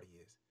Lombardi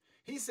is.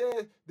 He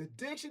said the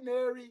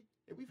dictionary,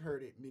 and we've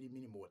heard it many,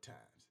 many more times.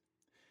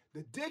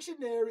 The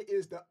dictionary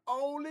is the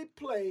only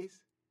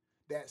place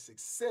that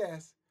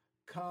success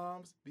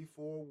comes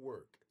before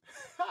work.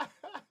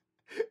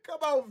 Come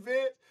on,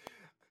 Vince.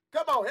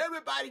 Come on,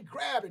 everybody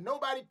grabbing,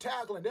 nobody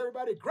tackling,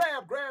 everybody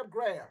grab, grab,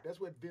 grab. That's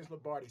what Vince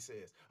Lombardi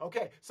says.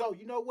 Okay, so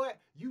you know what?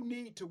 You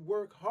need to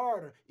work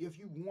harder if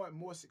you want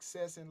more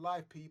success in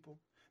life, people.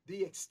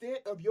 The extent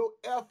of your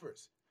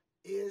efforts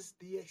is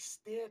the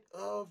extent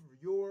of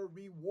your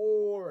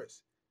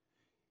rewards.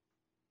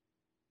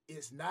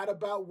 It's not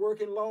about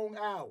working long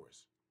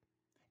hours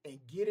and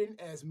getting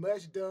as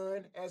much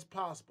done as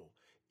possible.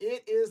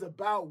 It is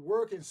about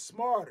working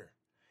smarter.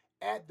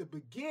 At the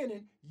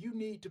beginning, you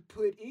need to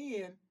put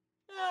in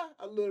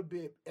a little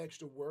bit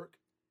extra work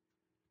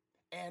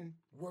and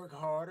work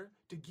harder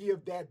to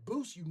give that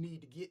boost you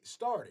need to get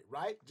started,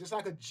 right? Just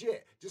like a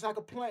jet, just like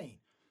a plane.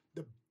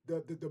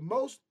 The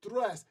most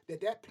thrust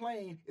that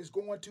plane is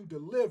going to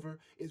deliver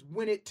is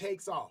when it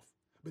takes off.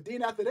 But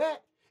then after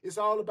that, it's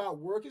all about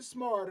working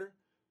smarter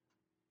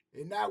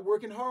and not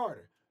working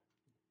harder.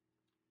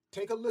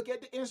 Take a look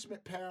at the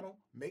instrument panel.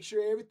 Make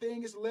sure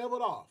everything is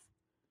leveled off.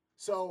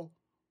 So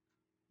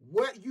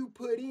what you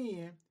put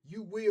in,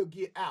 you will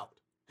get out.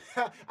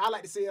 I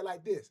like to say it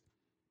like this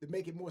to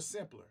make it more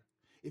simpler.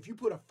 If you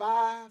put a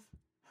 5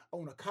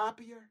 on a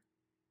copier,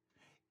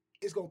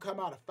 it's going to come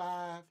out a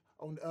 5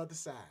 on the other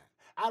side.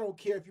 I don't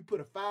care if you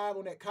put a 5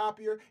 on that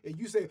copier and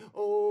you say,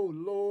 oh,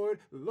 Lord,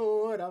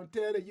 Lord, I'm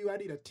telling you, I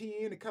need a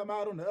 10 to come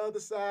out on the other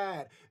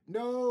side.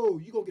 No,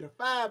 you're going to get a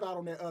 5 out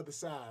on that other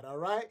side, all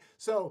right?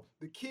 So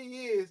the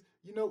key is,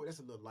 you know, that's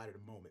a little light of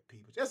the moment,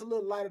 people. Just a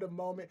little light of the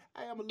moment.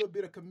 I am a little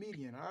bit of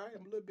comedian, all right?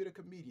 I'm a little bit of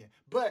comedian.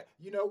 But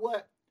you know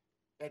what?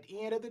 At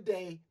the end of the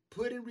day,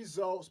 putting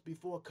results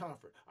before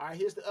comfort. All right,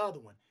 here's the other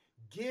one.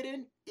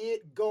 Getting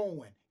it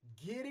going.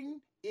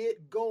 Getting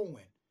it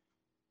going.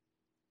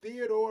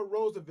 Theodore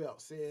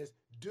Roosevelt says,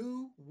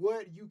 do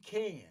what you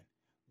can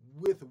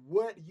with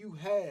what you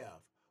have,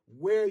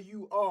 where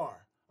you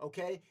are,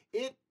 okay?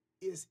 It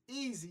is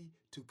easy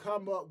to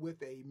come up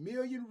with a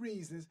million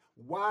reasons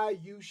why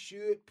you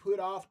should put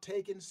off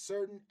taking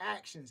certain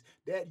actions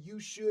that you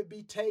should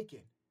be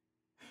taking.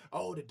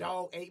 Oh, the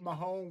dog ate my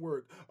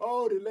homework.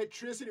 Oh, the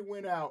electricity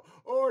went out.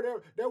 Oh,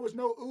 there was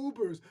no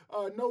Ubers,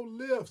 no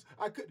Lyfts.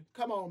 I couldn't.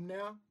 Come on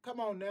now. Come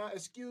on now.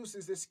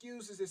 Excuses,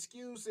 excuses,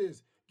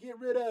 excuses. Get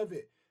rid of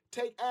it.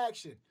 Take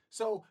action.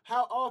 So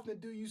how often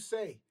do you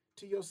say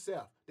to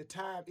yourself, the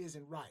time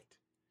isn't right?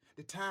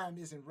 The time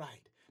isn't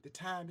right. The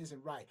time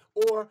isn't right.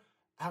 Or,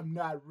 I'm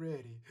not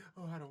ready.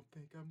 Oh, I don't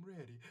think I'm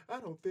ready. I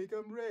don't think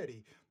I'm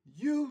ready.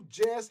 You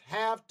just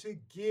have to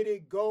get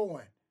it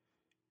going.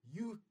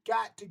 You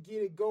got to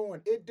get it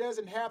going. It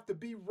doesn't have to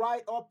be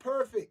right or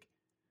perfect.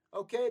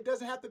 Okay? It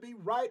doesn't have to be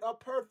right or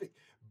perfect.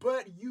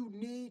 But you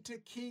need to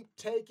keep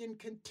taking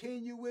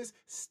continuous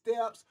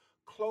steps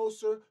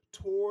closer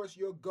towards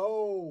your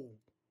goal.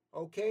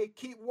 Okay?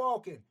 Keep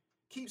walking.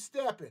 Keep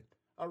stepping.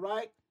 All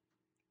right?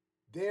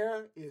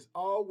 There is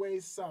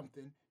always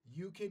something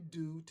you can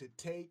do to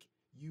take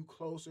you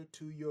closer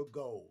to your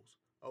goals.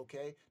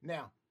 Okay?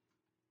 Now,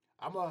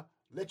 I'm going to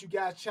let you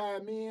guys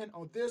chime in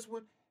on this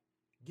one.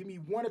 Give me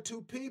 1 or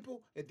 2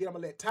 people, and then I'm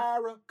going to let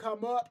Tyra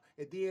come up,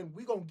 and then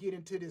we're going to get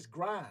into this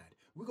grind.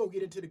 We're going to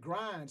get into the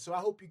grind. So I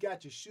hope you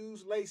got your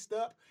shoes laced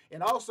up.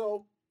 And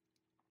also,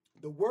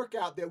 the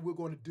workout that we're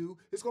going to do,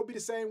 it's going to be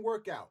the same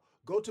workout.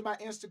 Go to my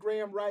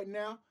Instagram right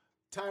now,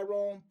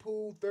 Tyrone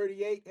Poole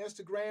 38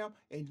 Instagram,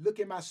 and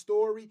look at my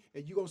story,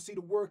 and you're going to see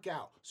the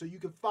workout so you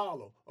can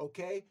follow,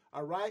 okay?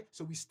 All right?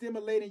 So we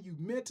stimulating you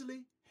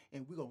mentally,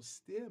 and we're going to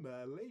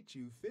stimulate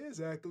you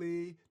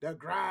physically. The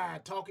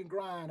grind, talking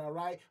grind, all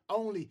right?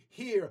 Only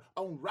here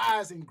on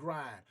Rise and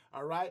Grind,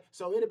 all right?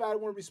 So anybody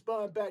want to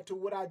respond back to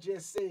what I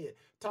just said,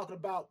 talking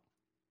about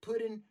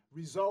putting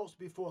results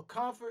before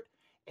comfort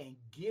and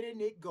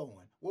getting it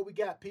going. What we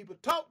got, people?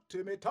 Talk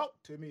to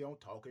me on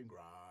Talking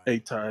Grind. Hey,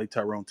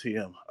 Tyrone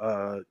TM.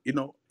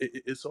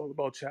 It's all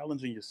about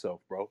challenging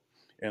yourself, bro.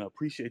 And I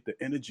appreciate the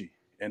energy.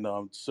 And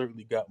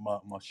certainly got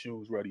my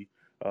shoes ready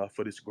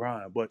for this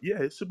grind. But yeah,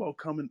 it's about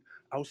coming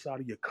outside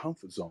of your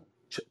comfort zone,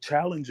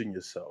 challenging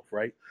yourself,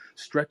 right?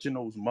 Stretching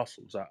those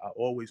muscles. I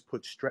always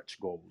put stretch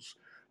goals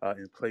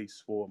in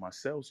place for my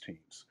sales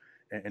teams.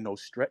 And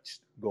those stretch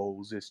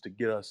goals is to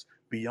get us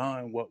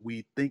beyond what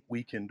we think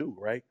we can do,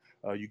 right?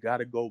 You got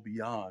to go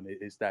beyond.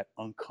 It's that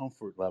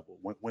uncomfort level.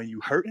 When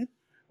you hurting,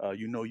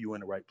 you know you're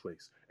in the right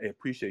place. Hey,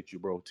 appreciate you,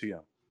 bro.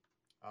 TM.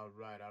 All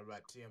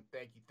right, Tim.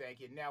 Thank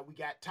you. Now we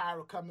got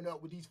Tyra coming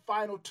up with these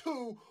final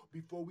 2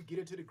 before we get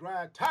into the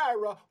grind.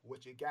 Tyra,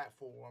 what you got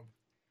for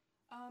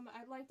them?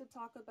 I'd like to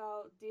talk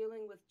about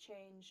dealing with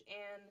change.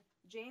 And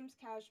James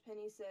Cash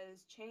Penney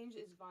says, change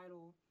is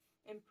vital.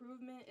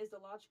 Improvement is the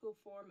logical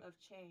form of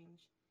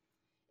change.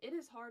 It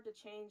is hard to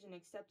change and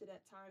accept it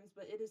at times,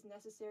 but it is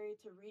necessary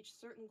to reach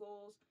certain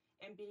goals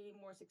and be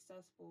more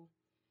successful.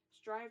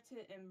 Strive to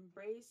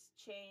embrace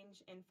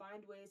change and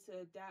find ways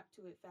to adapt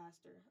to it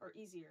faster or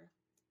easier.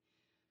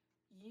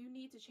 You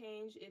need to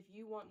change if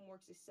you want more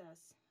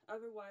success.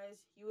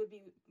 Otherwise, you would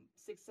be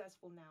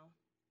successful now.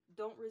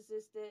 Don't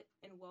resist it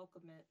and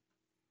welcome it.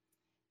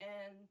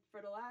 And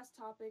for the last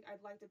topic,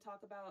 I'd like to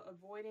talk about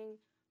avoiding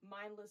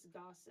mindless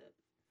gossip.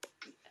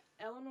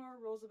 Eleanor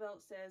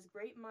Roosevelt says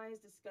great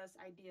minds discuss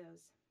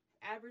ideas,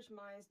 average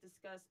minds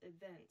discuss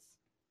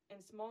events,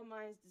 and small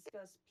minds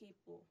discuss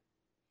people.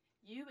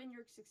 You and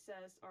your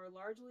success are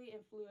largely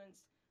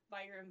influenced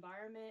by your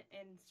environment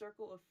and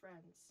circle of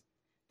friends.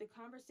 The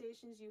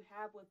conversations you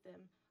have with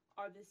them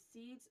are the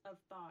seeds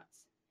of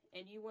thoughts,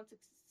 and you want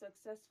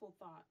successful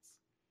thoughts.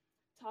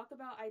 Talk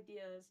about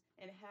ideas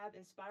and have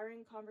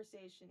inspiring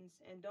conversations,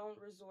 and don't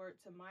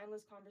resort to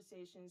mindless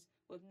conversations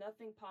with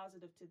nothing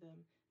positive to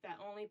them that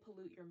only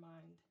pollute your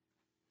mind.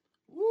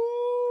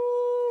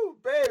 Woo,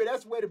 baby,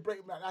 that's the way to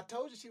break my. I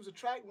told you she was a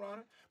track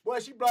runner. Boy,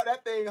 she brought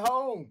that thing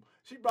home.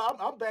 She brought.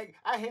 I'm back.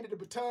 I handed the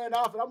baton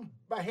off, and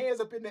my hands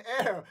up in the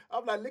air.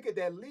 I'm like, look at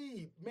that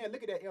lead, man.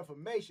 Look at that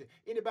information.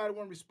 Anybody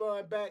want to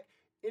respond back?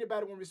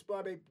 Anybody want to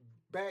respond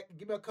back?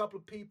 Give me a couple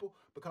of people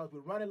because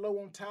we're running low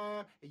on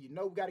time, and you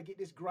know we got to get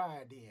this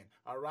grind in.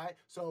 All right.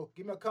 So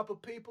give me a couple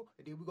of people,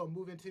 and then we're gonna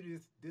move into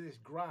this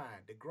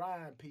grind. The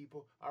grind,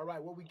 people. All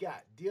right. What we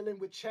got? Dealing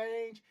with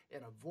change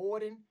and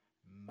avoiding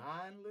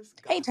mindless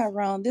Hey gossip.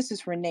 Tyrone, this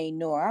is Renee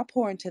Noor. I'll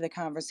pour into the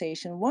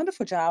conversation.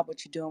 Wonderful job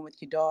what you're doing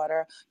with your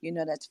daughter. You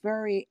know, that's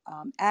very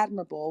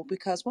admirable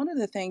because one of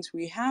the things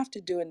we have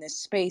to do in this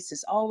space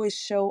is always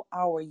show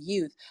our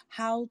youth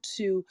how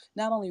to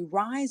not only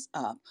rise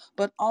up,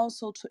 but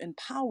also to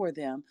empower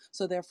them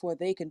so therefore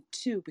they can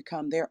too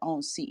become their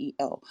own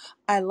CEO.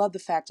 I love the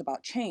fact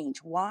about change.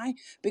 Why?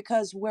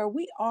 Because where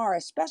we are,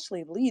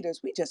 especially leaders,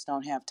 we just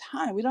don't have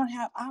time. We don't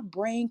have our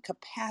brain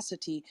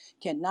capacity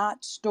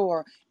cannot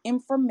store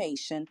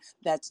information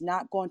that's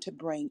not going to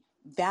bring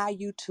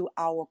value to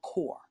our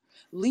core.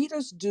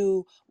 Leaders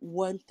do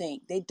one thing.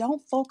 They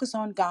don't focus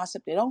on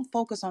gossip. They don't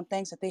focus on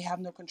things that they have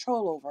no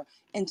control over.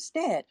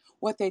 Instead,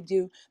 what they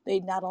do, they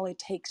not only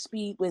take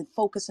speed when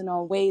focusing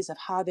on ways of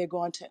how they're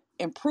going to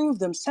improve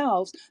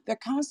themselves, they're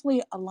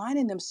constantly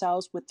aligning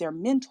themselves with their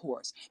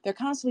mentors. They're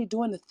constantly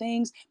doing the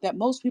things that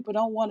most people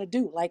don't want to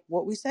do, like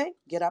what we say,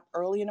 get up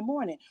early in the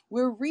morning.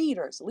 We're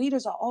readers.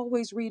 Leaders are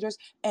always readers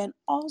and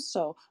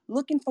also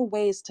looking for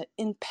ways to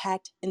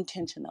impact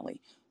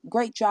intentionally.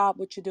 Great job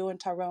what you're doing,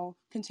 Tyrone.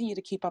 Continue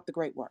to keep up the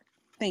great work.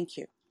 Thank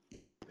you.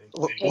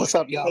 What's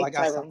up, y'all? Hey, I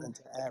got something Tyrone.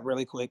 to add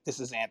really quick. This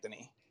is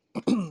Anthony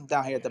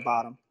down here at the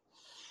bottom.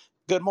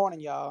 Good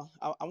morning, y'all.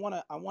 I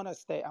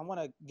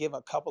wanna give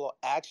a couple of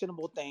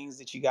actionable things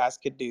that you guys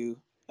could do,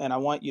 and I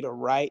want you to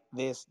write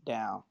this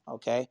down,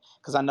 okay?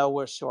 Because I know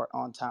we're short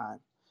on time.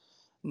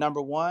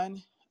 Number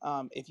one,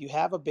 if you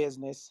have a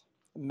business,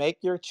 make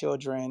your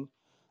children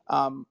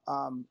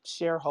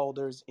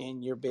shareholders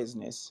in your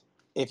business.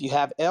 If you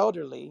have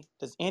elderly,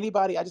 does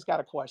anybody, I just got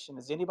a question,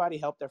 does anybody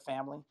help their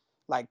family?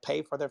 Like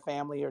pay for their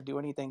family or do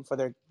anything for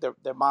their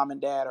mom and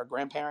dad or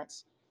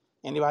grandparents?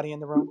 Anybody in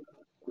the room?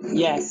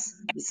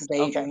 Yes, this is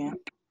Okay. Adrian.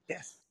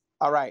 Yes.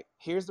 All right.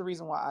 Here's the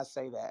reason why I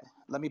say that.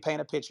 Let me paint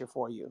a picture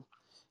for you.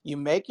 You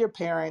make your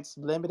parents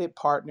limited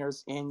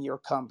partners in your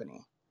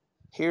company.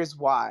 Here's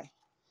why.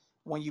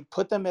 When you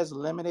put them as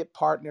limited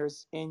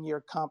partners in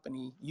your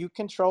company, you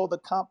control the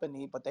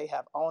company, but they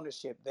have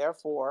ownership.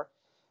 Therefore,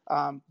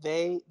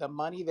 the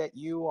money that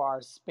you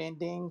are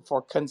spending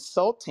for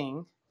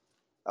consulting,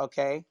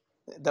 okay,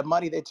 the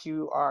money that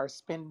you are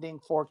spending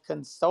for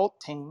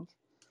consulting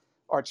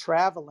or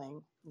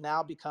traveling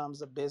now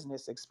becomes a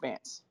business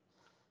expense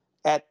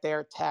at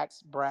their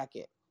tax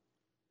bracket.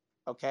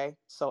 Okay,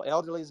 so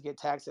elderlies get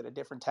taxed at a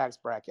different tax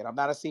bracket. I'm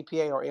not a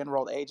CPA or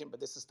enrolled agent, but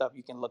this is stuff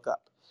you can look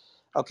up.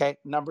 Okay,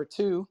 number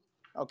two,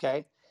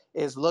 okay,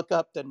 is look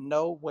up the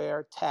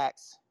nowhere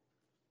tax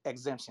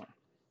exemption.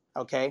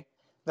 Okay,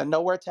 the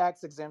nowhere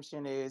tax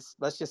exemption is,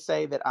 let's just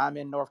say that I'm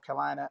in North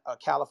Carolina,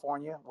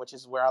 California, which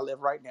is where I live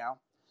right now,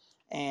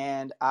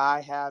 and I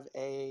have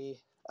a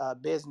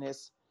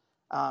business.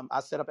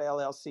 I set up an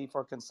LLC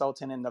for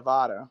consulting in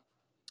Nevada.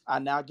 I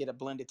now get a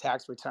blended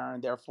tax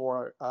return,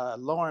 therefore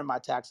lowering my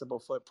taxable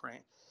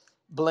footprint,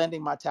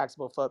 blending my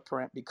taxable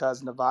footprint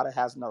because Nevada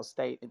has no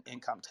state and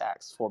income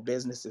tax for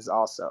businesses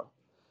also.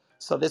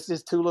 So this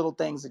is two little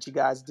things that you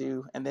guys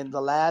do. And then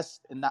the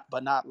last, and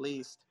not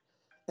least,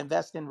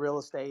 invest in real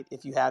estate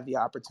if you have the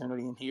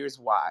opportunity. And here's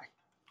why.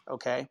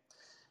 Okay.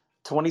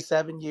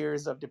 27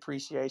 years of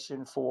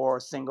depreciation for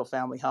single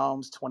family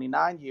homes,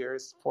 29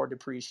 years for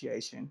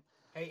depreciation.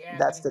 Hey,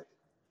 That's Anthony. the,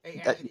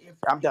 Hey, that, Anthony.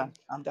 I'm done.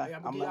 I'm done. Hey,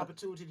 I'm gonna give you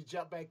opportunity to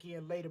jump back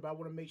in later, but I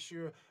want to make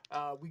sure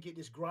we get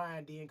this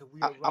grind in because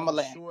we are I'm a running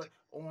land. short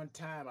on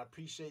time. I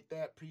appreciate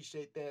that.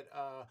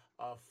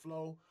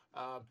 Flow.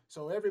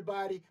 So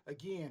everybody,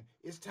 again,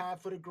 it's time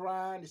for the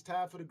grind. It's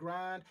time for the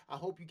grind. I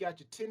hope you got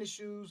your tennis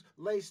shoes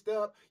laced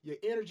up. Your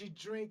energy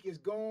drink is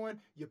going.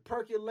 You're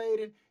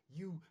percolating.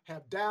 You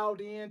have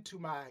dialed in to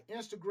my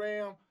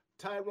Instagram,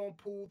 Tyrone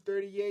Pool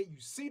 38. You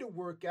see the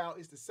workout.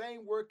 It's the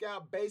same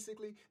workout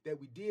basically that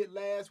we did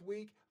last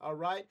week. All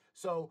right.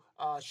 So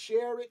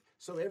share it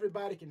so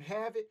everybody can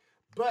have it.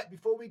 But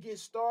before we get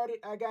started,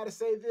 I got to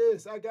say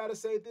this.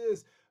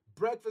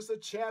 Breakfast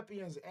of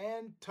Champions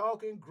and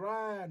Talk and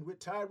Grind with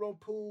Tyrone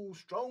Poole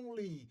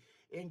strongly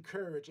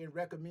encourage and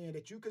recommend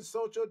that you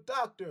consult your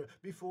doctor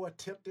before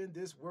attempting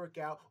this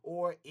workout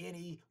or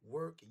any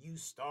work you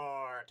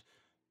start.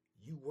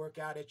 You work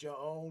out at your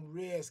own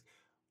risk.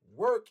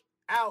 Work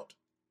out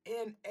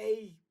in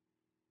a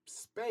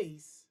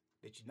space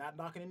that you're not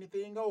knocking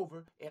anything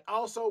over, and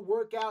also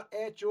work out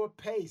at your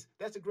pace.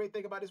 That's the great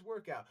thing about this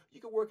workout.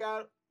 You can work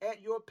out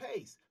at your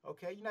pace,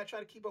 okay? You're not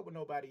trying to keep up with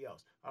nobody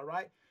else, all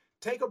right?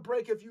 Take a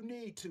break if you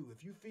need to.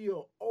 If you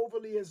feel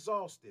overly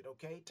exhausted,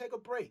 okay? Take a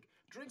break.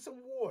 Drink some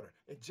water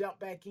and jump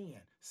back in.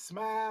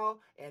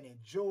 Smile and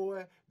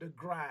enjoy the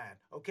grind.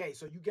 Okay,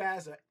 so you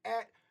guys are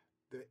at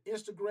the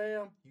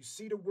Instagram. You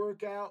see the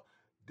workout.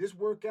 This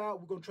workout,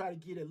 we're going to try to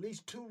get at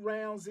least 2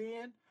 rounds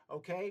in,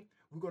 okay?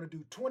 We're going to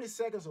do 20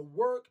 seconds of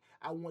work.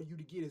 I want you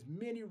to get as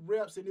many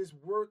reps in this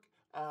work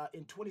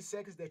in 20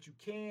 seconds that you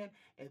can,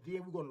 and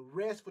then we're going to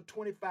rest for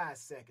 25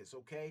 seconds,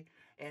 okay?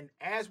 And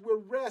as we're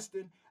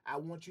resting, I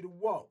want you to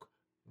walk.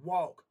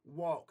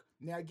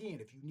 Now, again,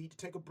 if you need to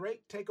take a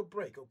break,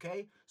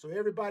 okay? So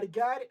everybody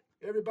got it?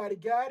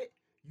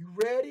 You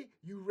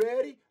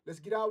ready? Let's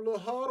get our little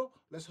huddle.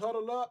 Let's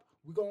huddle up.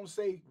 We're going to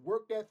say,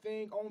 work that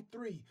thing on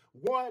 3.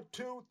 1,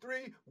 2,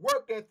 3,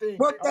 work that thing.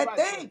 Work All that right,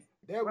 thing.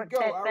 there we Work go.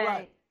 that All thing.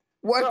 right.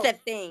 Work So,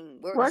 that thing.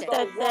 Work let's that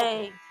start thing.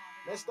 walking.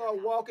 Let's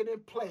start walking in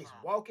place.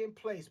 Walk in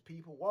place,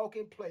 people. Walk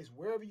in place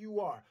wherever you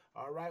are.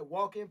 All right.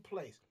 Walk in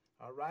place.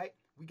 All right.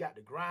 We got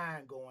the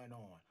grind going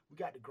on.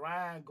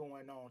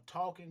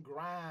 Talk and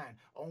grind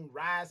on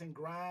Rise and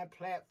Grind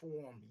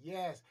platform.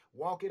 Yes.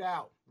 Walk it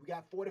out. We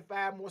got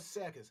 45 more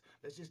seconds.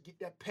 Let's just get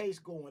that pace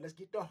going. Let's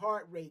get the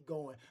heart rate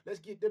going. Let's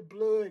get the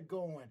blood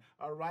going.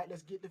 All right.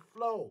 Let's get the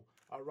flow.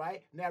 All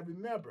right. Now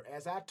remember,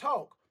 as I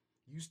talk,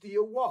 you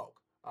still walk.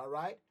 All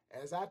right.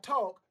 As I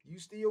talk, you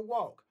still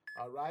walk.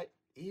 All right.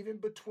 Even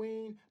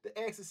between the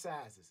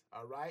exercises.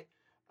 All right.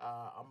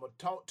 I'm going to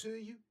talk to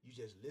you. You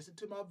just listen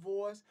to my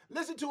voice.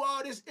 Listen to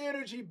all this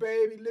energy,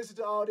 baby. Listen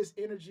to all this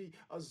energy.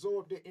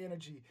 Absorb the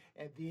energy.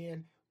 And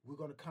then we're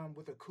going to come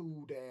with a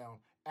cool down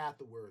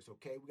afterwards,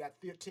 okay? We got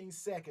 15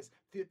 seconds.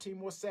 15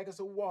 more seconds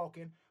of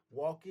walking.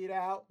 Walk it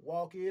out.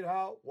 Walk it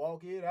out.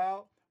 Walk it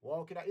out.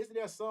 Walk it out. Isn't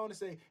there a song to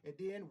say, and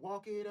then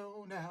walk it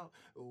on out.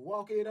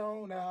 Walk it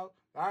on out.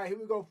 All right, here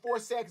we go. 4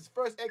 seconds.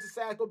 First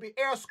exercise going to be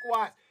air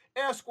squats.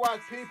 Air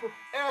squats, people.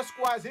 Air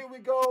squats. Here we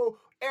go.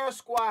 Air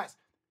squats.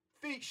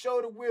 Feet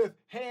shoulder width,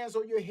 hands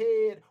on your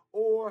head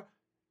or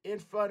in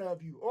front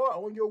of you or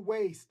on your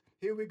waist.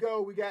 Here we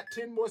go. We got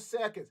 10 more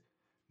seconds.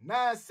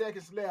 9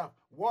 seconds left.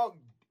 Walk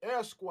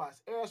air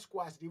squats. Then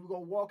we're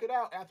going to walk it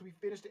out after we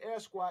finish the air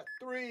squat.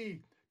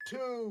 3,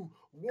 2,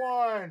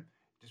 1.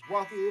 Just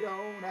walk it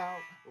on out.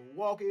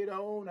 Walk it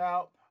on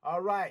out.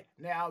 All right.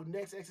 Now,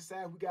 next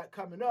exercise we got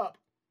coming up,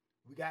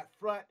 we got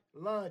front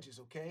lunges,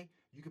 okay?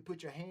 You can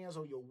put your hands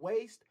on your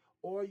waist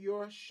or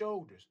your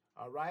shoulders,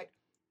 all right?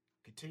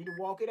 Continue to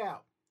walk it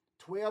out.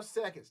 12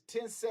 seconds,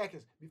 10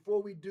 seconds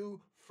before we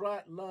do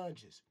front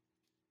lunges.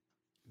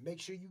 Make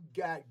sure you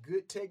got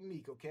good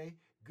technique, okay?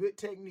 Good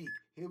technique.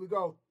 Here we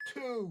go.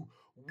 2,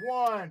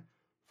 1.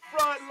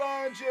 Front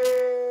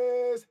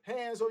lunges.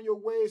 Hands on your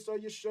waist or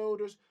your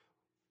shoulders.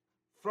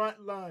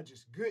 Front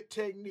lunges. Good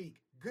technique.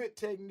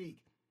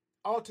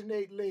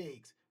 Alternate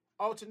legs.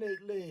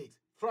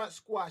 Front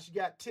squats. You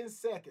got 10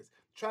 seconds.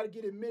 Try to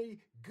get as many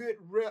good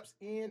reps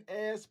in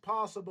as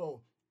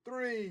possible.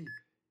 3,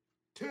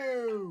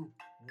 2,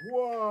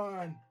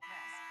 1.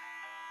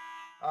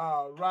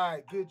 All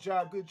right. Good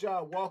job.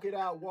 Walk it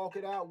out.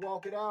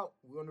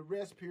 We're on the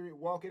rest period.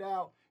 Walk it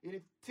out.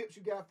 Any tips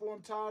you got for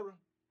him, Tyra?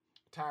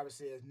 Tyra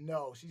says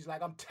no. She's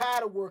like, I'm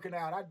tired of working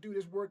out. I do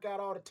this workout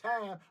all the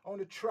time on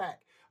the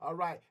track. All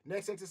right.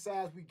 Next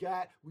exercise we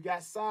got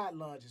side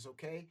lunges,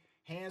 okay?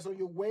 Hands on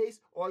your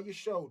waist or your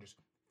shoulders.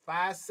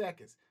 5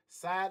 seconds.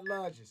 Side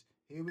lunges.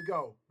 Here we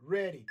go.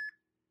 Ready.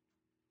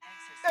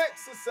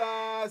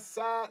 Exercise.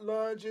 Side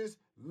lunges.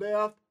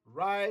 Left,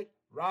 right,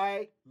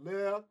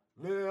 left,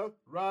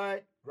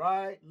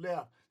 right,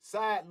 left.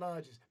 Side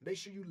lunges. Make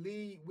sure you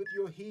lead with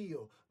your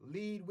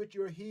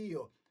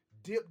heel.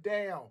 Dip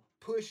down,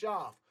 push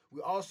off.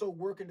 We're also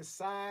working the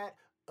side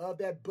of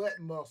that butt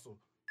muscle.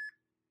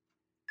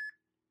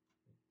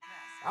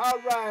 All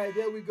right,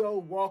 there we go.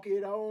 Walk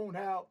it on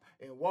out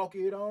and walk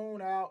it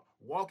on out.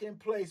 Walk in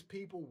place,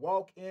 people.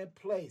 Walk in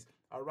place.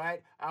 All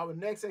right. Our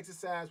next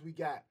exercise we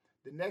got.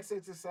 The next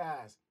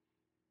exercise,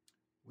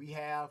 we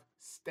have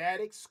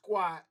static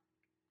squat.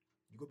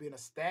 You're going to be in a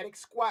static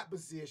squat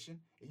position,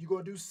 and you're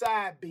going to do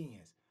side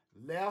bends.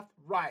 Left,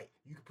 right.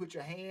 You can put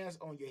your hands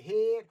on your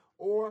head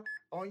or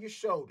on your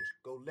shoulders.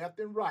 Go left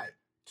and right.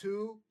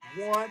 2,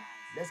 1.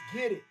 Let's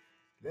get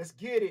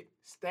it.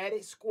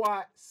 Static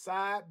squat,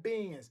 side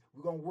bends.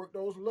 We're going to work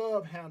those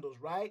love handles,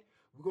 right?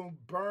 We're going to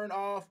burn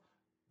off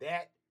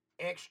that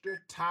extra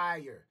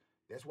tire.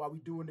 That's why we're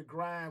doing the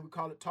grind. We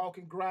call it talk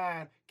and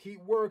grind.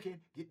 Keep working.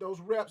 Get those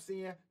reps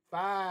in.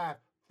 5,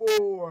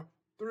 4,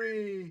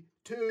 3,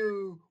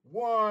 2,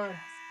 1.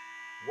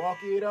 Walk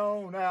it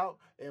on out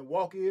and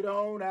walk it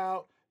on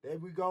out. There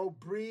we go.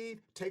 Breathe.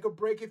 Take a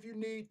break if you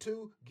need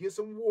to. Get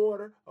some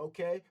water,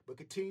 okay? But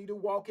continue to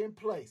walk in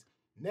place.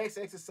 Next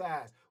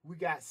exercise, we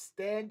got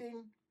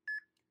standing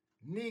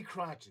knee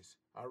crunches,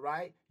 all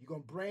right? You're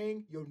going to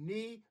bring your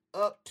knee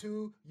up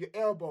to your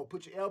elbow.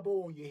 Put your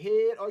elbow on your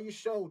head or your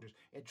shoulders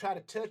and try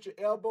to touch your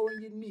elbow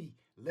and your knee.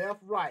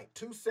 Left, right.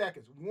 2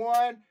 seconds.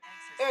 One.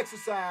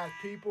 Exercise,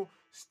 people.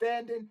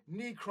 Standing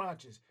knee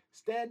crunches.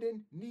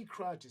 Standing knee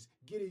crunches.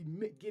 Get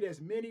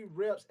as many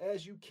reps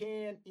as you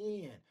can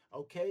in,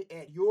 okay?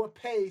 At your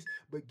pace,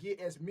 but get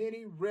as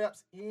many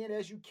reps in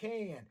as you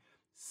can.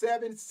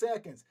 7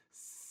 seconds.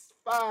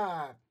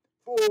 5,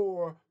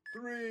 4,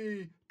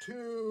 3,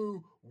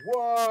 2,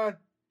 1.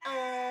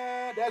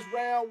 That's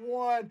round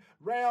one.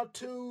 Round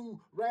two.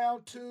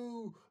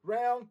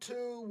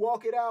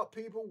 Walk it out,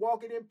 people.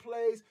 Walk it in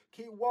place.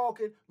 Keep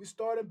walking. We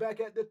starting back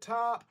at the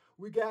top.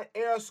 We got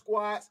air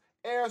squats.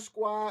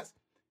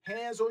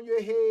 Hands on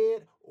your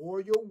head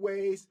or your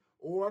waist,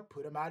 or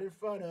put them out in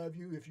front of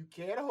you if you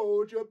can't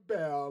hold your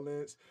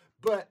balance.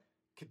 But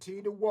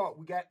continue to walk.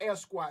 We got air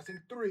squats in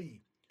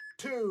 3,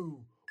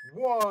 2,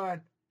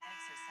 1.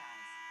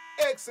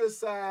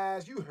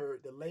 Exercise. You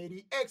heard the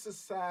lady.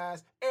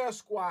 Exercise. Air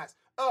squats.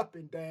 Up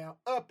and down,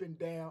 up and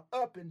down,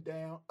 up and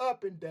down,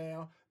 up and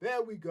down.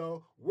 There we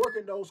go.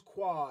 Working those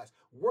quads,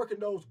 working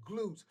those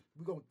glutes.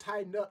 We're going to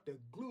tighten up the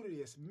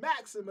gluteus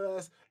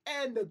maximus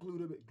and the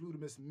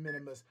gluteus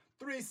minimus.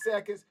 3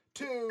 seconds.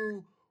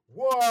 2,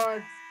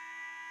 1.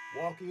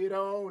 Walk it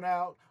on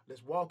out.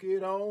 Let's walk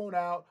it on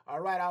out. All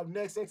right, our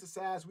next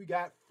exercise, we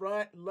got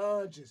front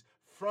lunges.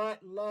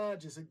 Front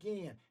lunges.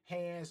 Again,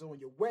 hands on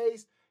your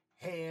waist,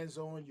 hands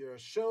on your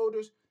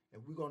shoulders,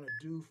 and we're going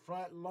to do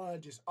front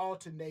lunges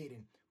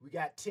alternating. We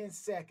got 10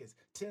 seconds.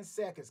 10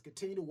 seconds.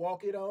 Continue to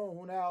walk it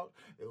on out.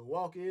 And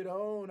walk it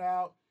on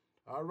out.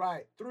 All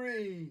right.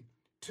 3,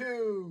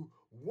 2,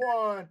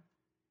 1.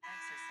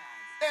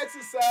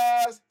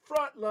 Exercise.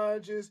 Front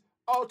lunges.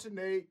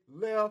 Alternate.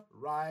 Left,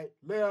 right,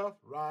 left,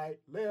 right,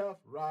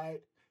 left,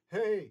 right.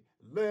 Hey,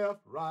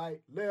 left,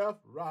 right, left,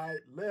 right,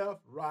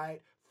 left,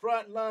 right.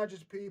 Front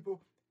lunges,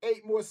 people.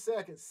 8 more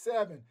seconds.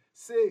 7,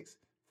 6,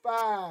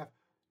 5.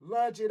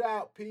 Lunge it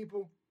out,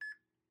 people.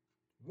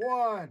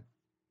 1.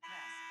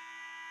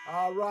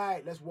 All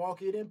right, let's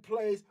walk it in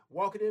place.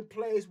 Walk it in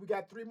place. We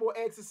got 3 more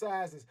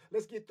exercises.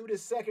 Let's get through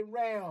this second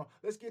round.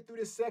 Let's get through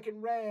this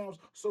second round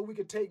so we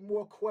can take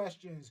more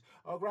questions.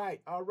 All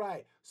right.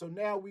 So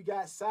now we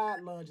got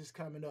side lunges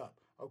coming up,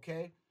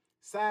 okay?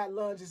 Side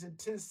lunges in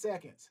 10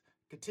 seconds.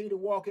 Continue to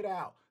walk it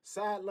out.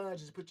 Side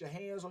lunges, put your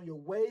hands on your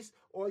waist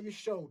or your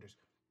shoulders.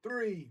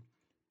 3,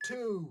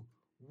 2,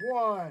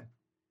 1.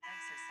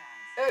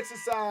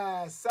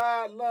 Exercise,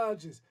 side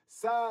lunges,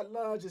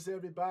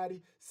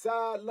 everybody.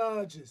 Side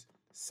lunges.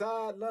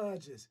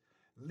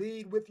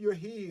 Lead with your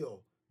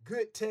heel.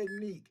 Good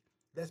technique.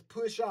 Let's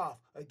push off.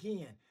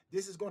 Again,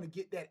 this is going to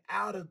get that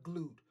outer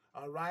glute,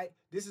 all right?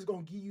 This is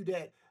going to give you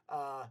that,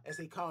 as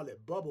they call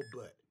it, bubble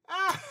butt.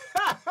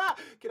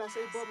 Can I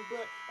say bubble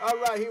butt? All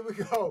right, here we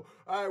go.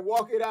 All right,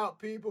 walk it out,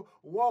 people.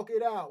 Walk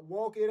it out.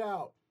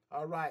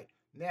 All right,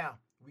 now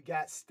we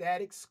got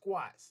static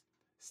squats.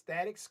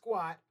 Static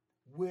squat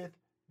with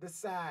the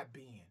side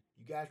bend.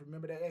 You guys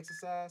remember that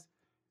exercise?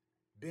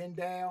 Bend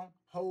down,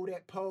 hold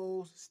that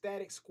pose,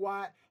 static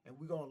squat, and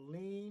we're going to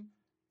lean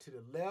to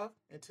the left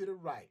and to the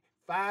right.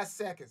 5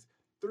 seconds.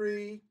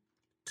 3,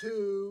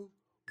 2,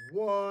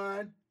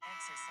 1.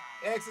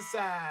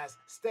 Exercise.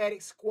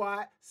 Static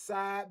squat,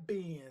 side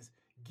bends.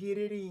 Get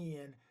it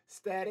in.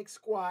 Static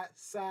squat,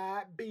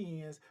 side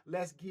bends.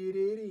 Let's get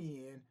it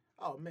in.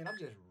 Oh, man, I'm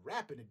just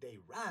rapping today,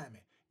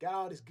 rhyming. Got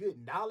all this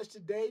good knowledge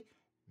today.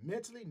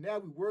 Mentally, now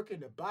we working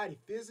the body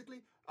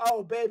physically.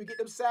 Oh, baby, get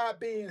them side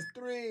bends.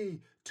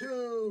 3,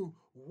 2,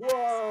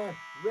 1.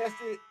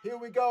 Rest it. Here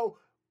we go.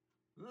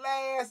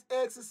 Last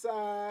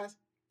exercise.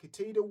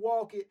 Continue to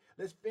walk it.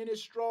 Let's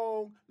finish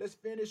strong.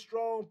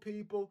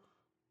 People.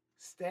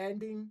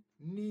 Standing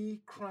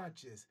knee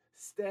crunches.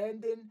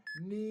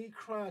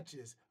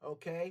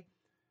 Okay?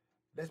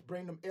 Let's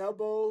bring them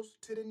elbows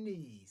to the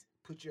knees.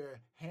 Put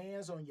your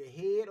hands on your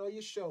head or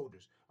your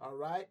shoulders. All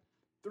right?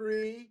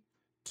 3,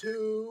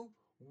 2,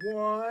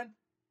 1.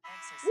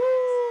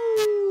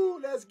 Woo!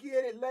 Let's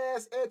get it.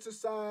 Last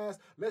exercise.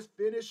 Let's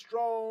finish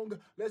strong.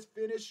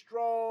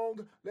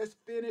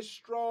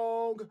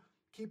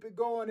 Keep it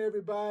going,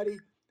 everybody.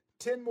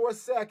 10 more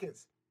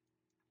seconds.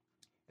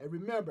 And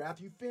remember,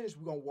 after you finish,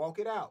 we're going to walk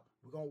it out.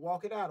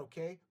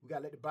 Okay? We got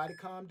to let the body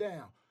calm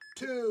down.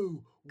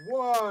 2,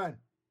 1.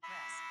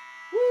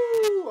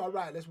 Woo! All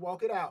right, let's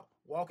walk it out.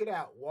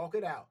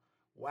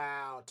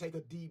 Wow. Take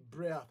a deep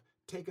breath.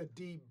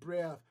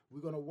 We're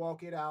going to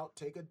walk it out.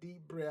 Take a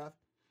deep breath.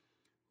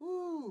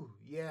 Woo,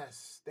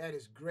 yes, that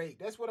is great.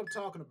 That's what I'm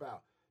talking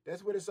about.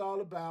 That's what it's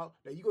all about.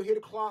 Now, you're going to hear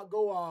the clock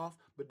go off,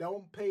 but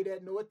don't pay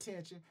that no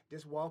attention.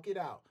 Just walk it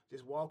out.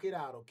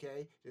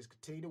 Okay? Just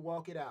continue to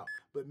walk it out.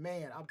 But,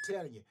 man, I'm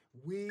telling you,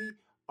 we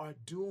are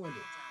doing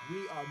it.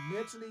 We are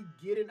mentally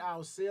getting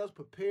ourselves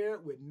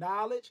prepared with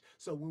knowledge.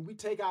 So when we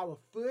take our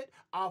foot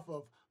off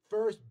of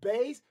first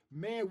base,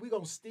 man, we're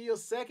going to steal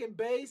second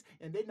base,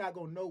 and they're not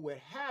going to know what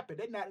happened.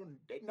 They're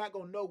not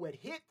going to know what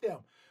hit them.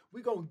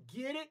 We're going to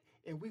get it,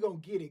 and we're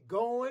going to get it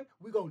going.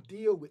 We're going to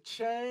deal with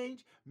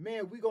change.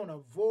 Man, we're going to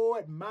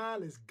avoid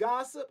mindless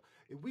gossip.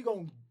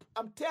 And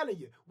I'm telling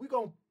you, we're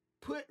going to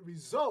put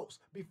results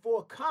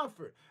before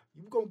comfort.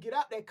 We're going to get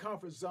out that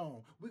comfort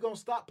zone. We're going to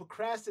stop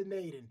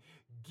procrastinating,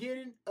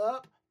 getting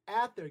up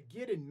after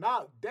getting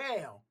knocked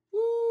down.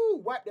 Woo!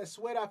 Wipe that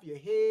sweat off your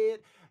head.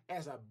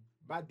 As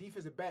my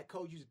defensive back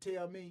coach used to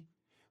tell me,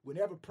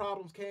 whenever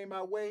problems came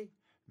my way,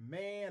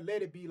 man,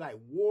 let it be like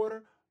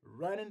water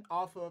running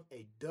off of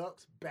a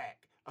duck's back.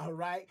 All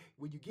right?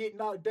 When you get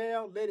knocked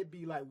down, let it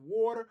be like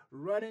water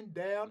running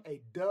down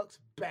a duck's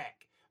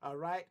back. All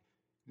right?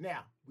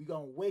 Now, we're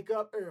going to wake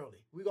up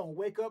early. We're going to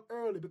wake up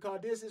early because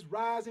this is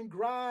rise and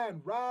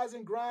grind. Rise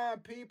and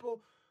grind,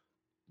 people.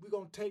 We're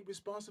going to take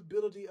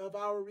responsibility of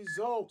our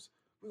results.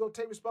 We're going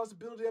to take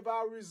responsibility of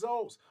our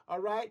results. All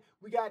right?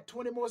 We got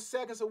 20 more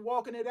seconds of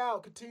walking it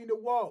out. Continue to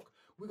walk.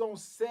 We're going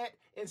to set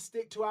and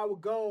stick to our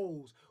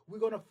goals. We're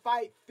going to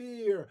fight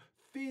fear.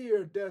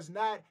 Fear does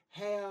not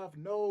have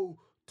no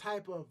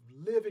type of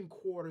living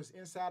quarters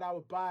inside our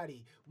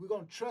body. We're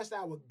going to trust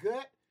our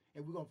gut,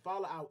 and we're going to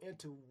follow our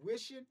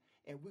intuition,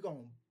 and we're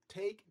going to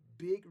take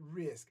big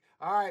risk.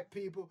 All right,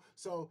 people.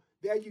 So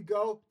there you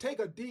go. Take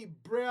a deep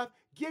breath.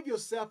 Give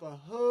yourself a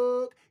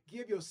hug.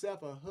 Give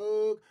yourself a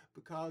hug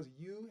because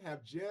you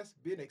have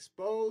just been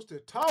exposed to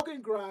Talk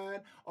and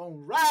Grind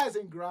on Rise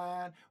and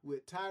Grind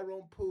with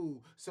Tyrone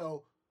Poole.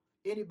 So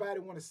anybody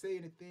want to say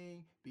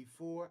anything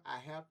before I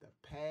have to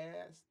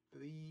pass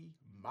the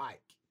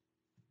mic?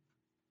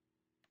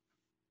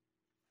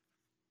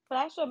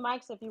 Flash your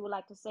mics if you would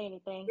like to say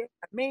anything. Yeah,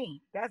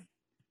 me.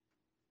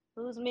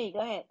 Who's me?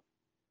 Go ahead.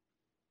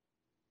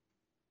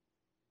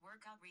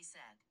 Workout reset.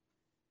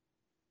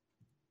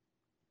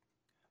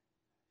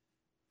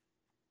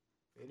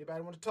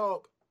 Anybody want to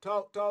talk?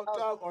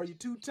 Talk. Are you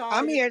too tired?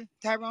 I'm here,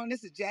 Tyrone.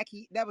 This is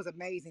Jackie. That was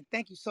amazing.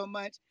 Thank you so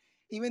much.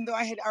 Even though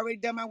I had already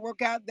done my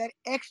workout, that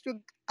extra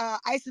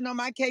icing on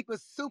my cake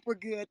was super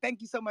good. Thank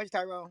you so much,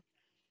 Tyrone.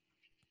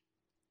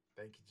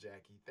 Thank you,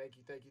 Jackie.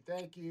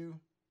 Thank you.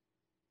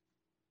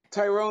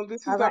 Tyrone,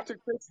 this is All right. Dr.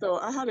 Crystal.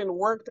 I hadn't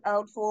worked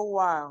out for a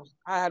while.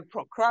 I had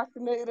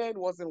procrastinated,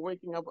 wasn't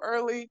waking up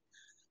early.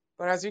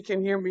 But as you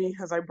can hear me,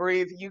 as I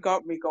breathe, you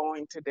got me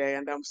going today,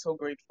 and I'm so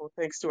grateful.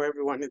 Thanks to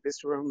everyone in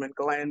this room and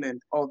Glenn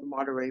and all the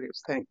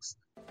moderators. Thanks.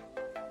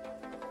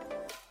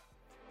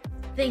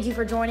 Thank you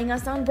for joining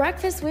us on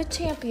Breakfast with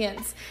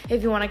Champions.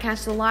 If you want to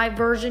catch the live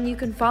version, you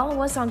can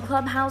follow us on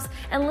Clubhouse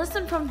and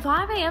listen from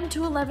 5 a.m.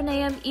 to 11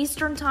 a.m.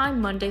 Eastern Time,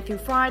 Monday through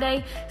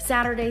Friday,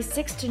 Saturdays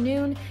 6 to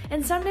noon,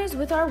 and Sundays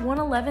with our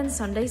 111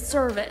 Sunday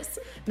service.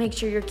 Make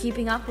sure you're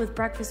keeping up with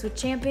Breakfast with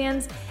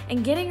Champions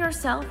and getting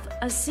yourself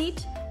a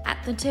seat at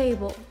the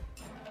table.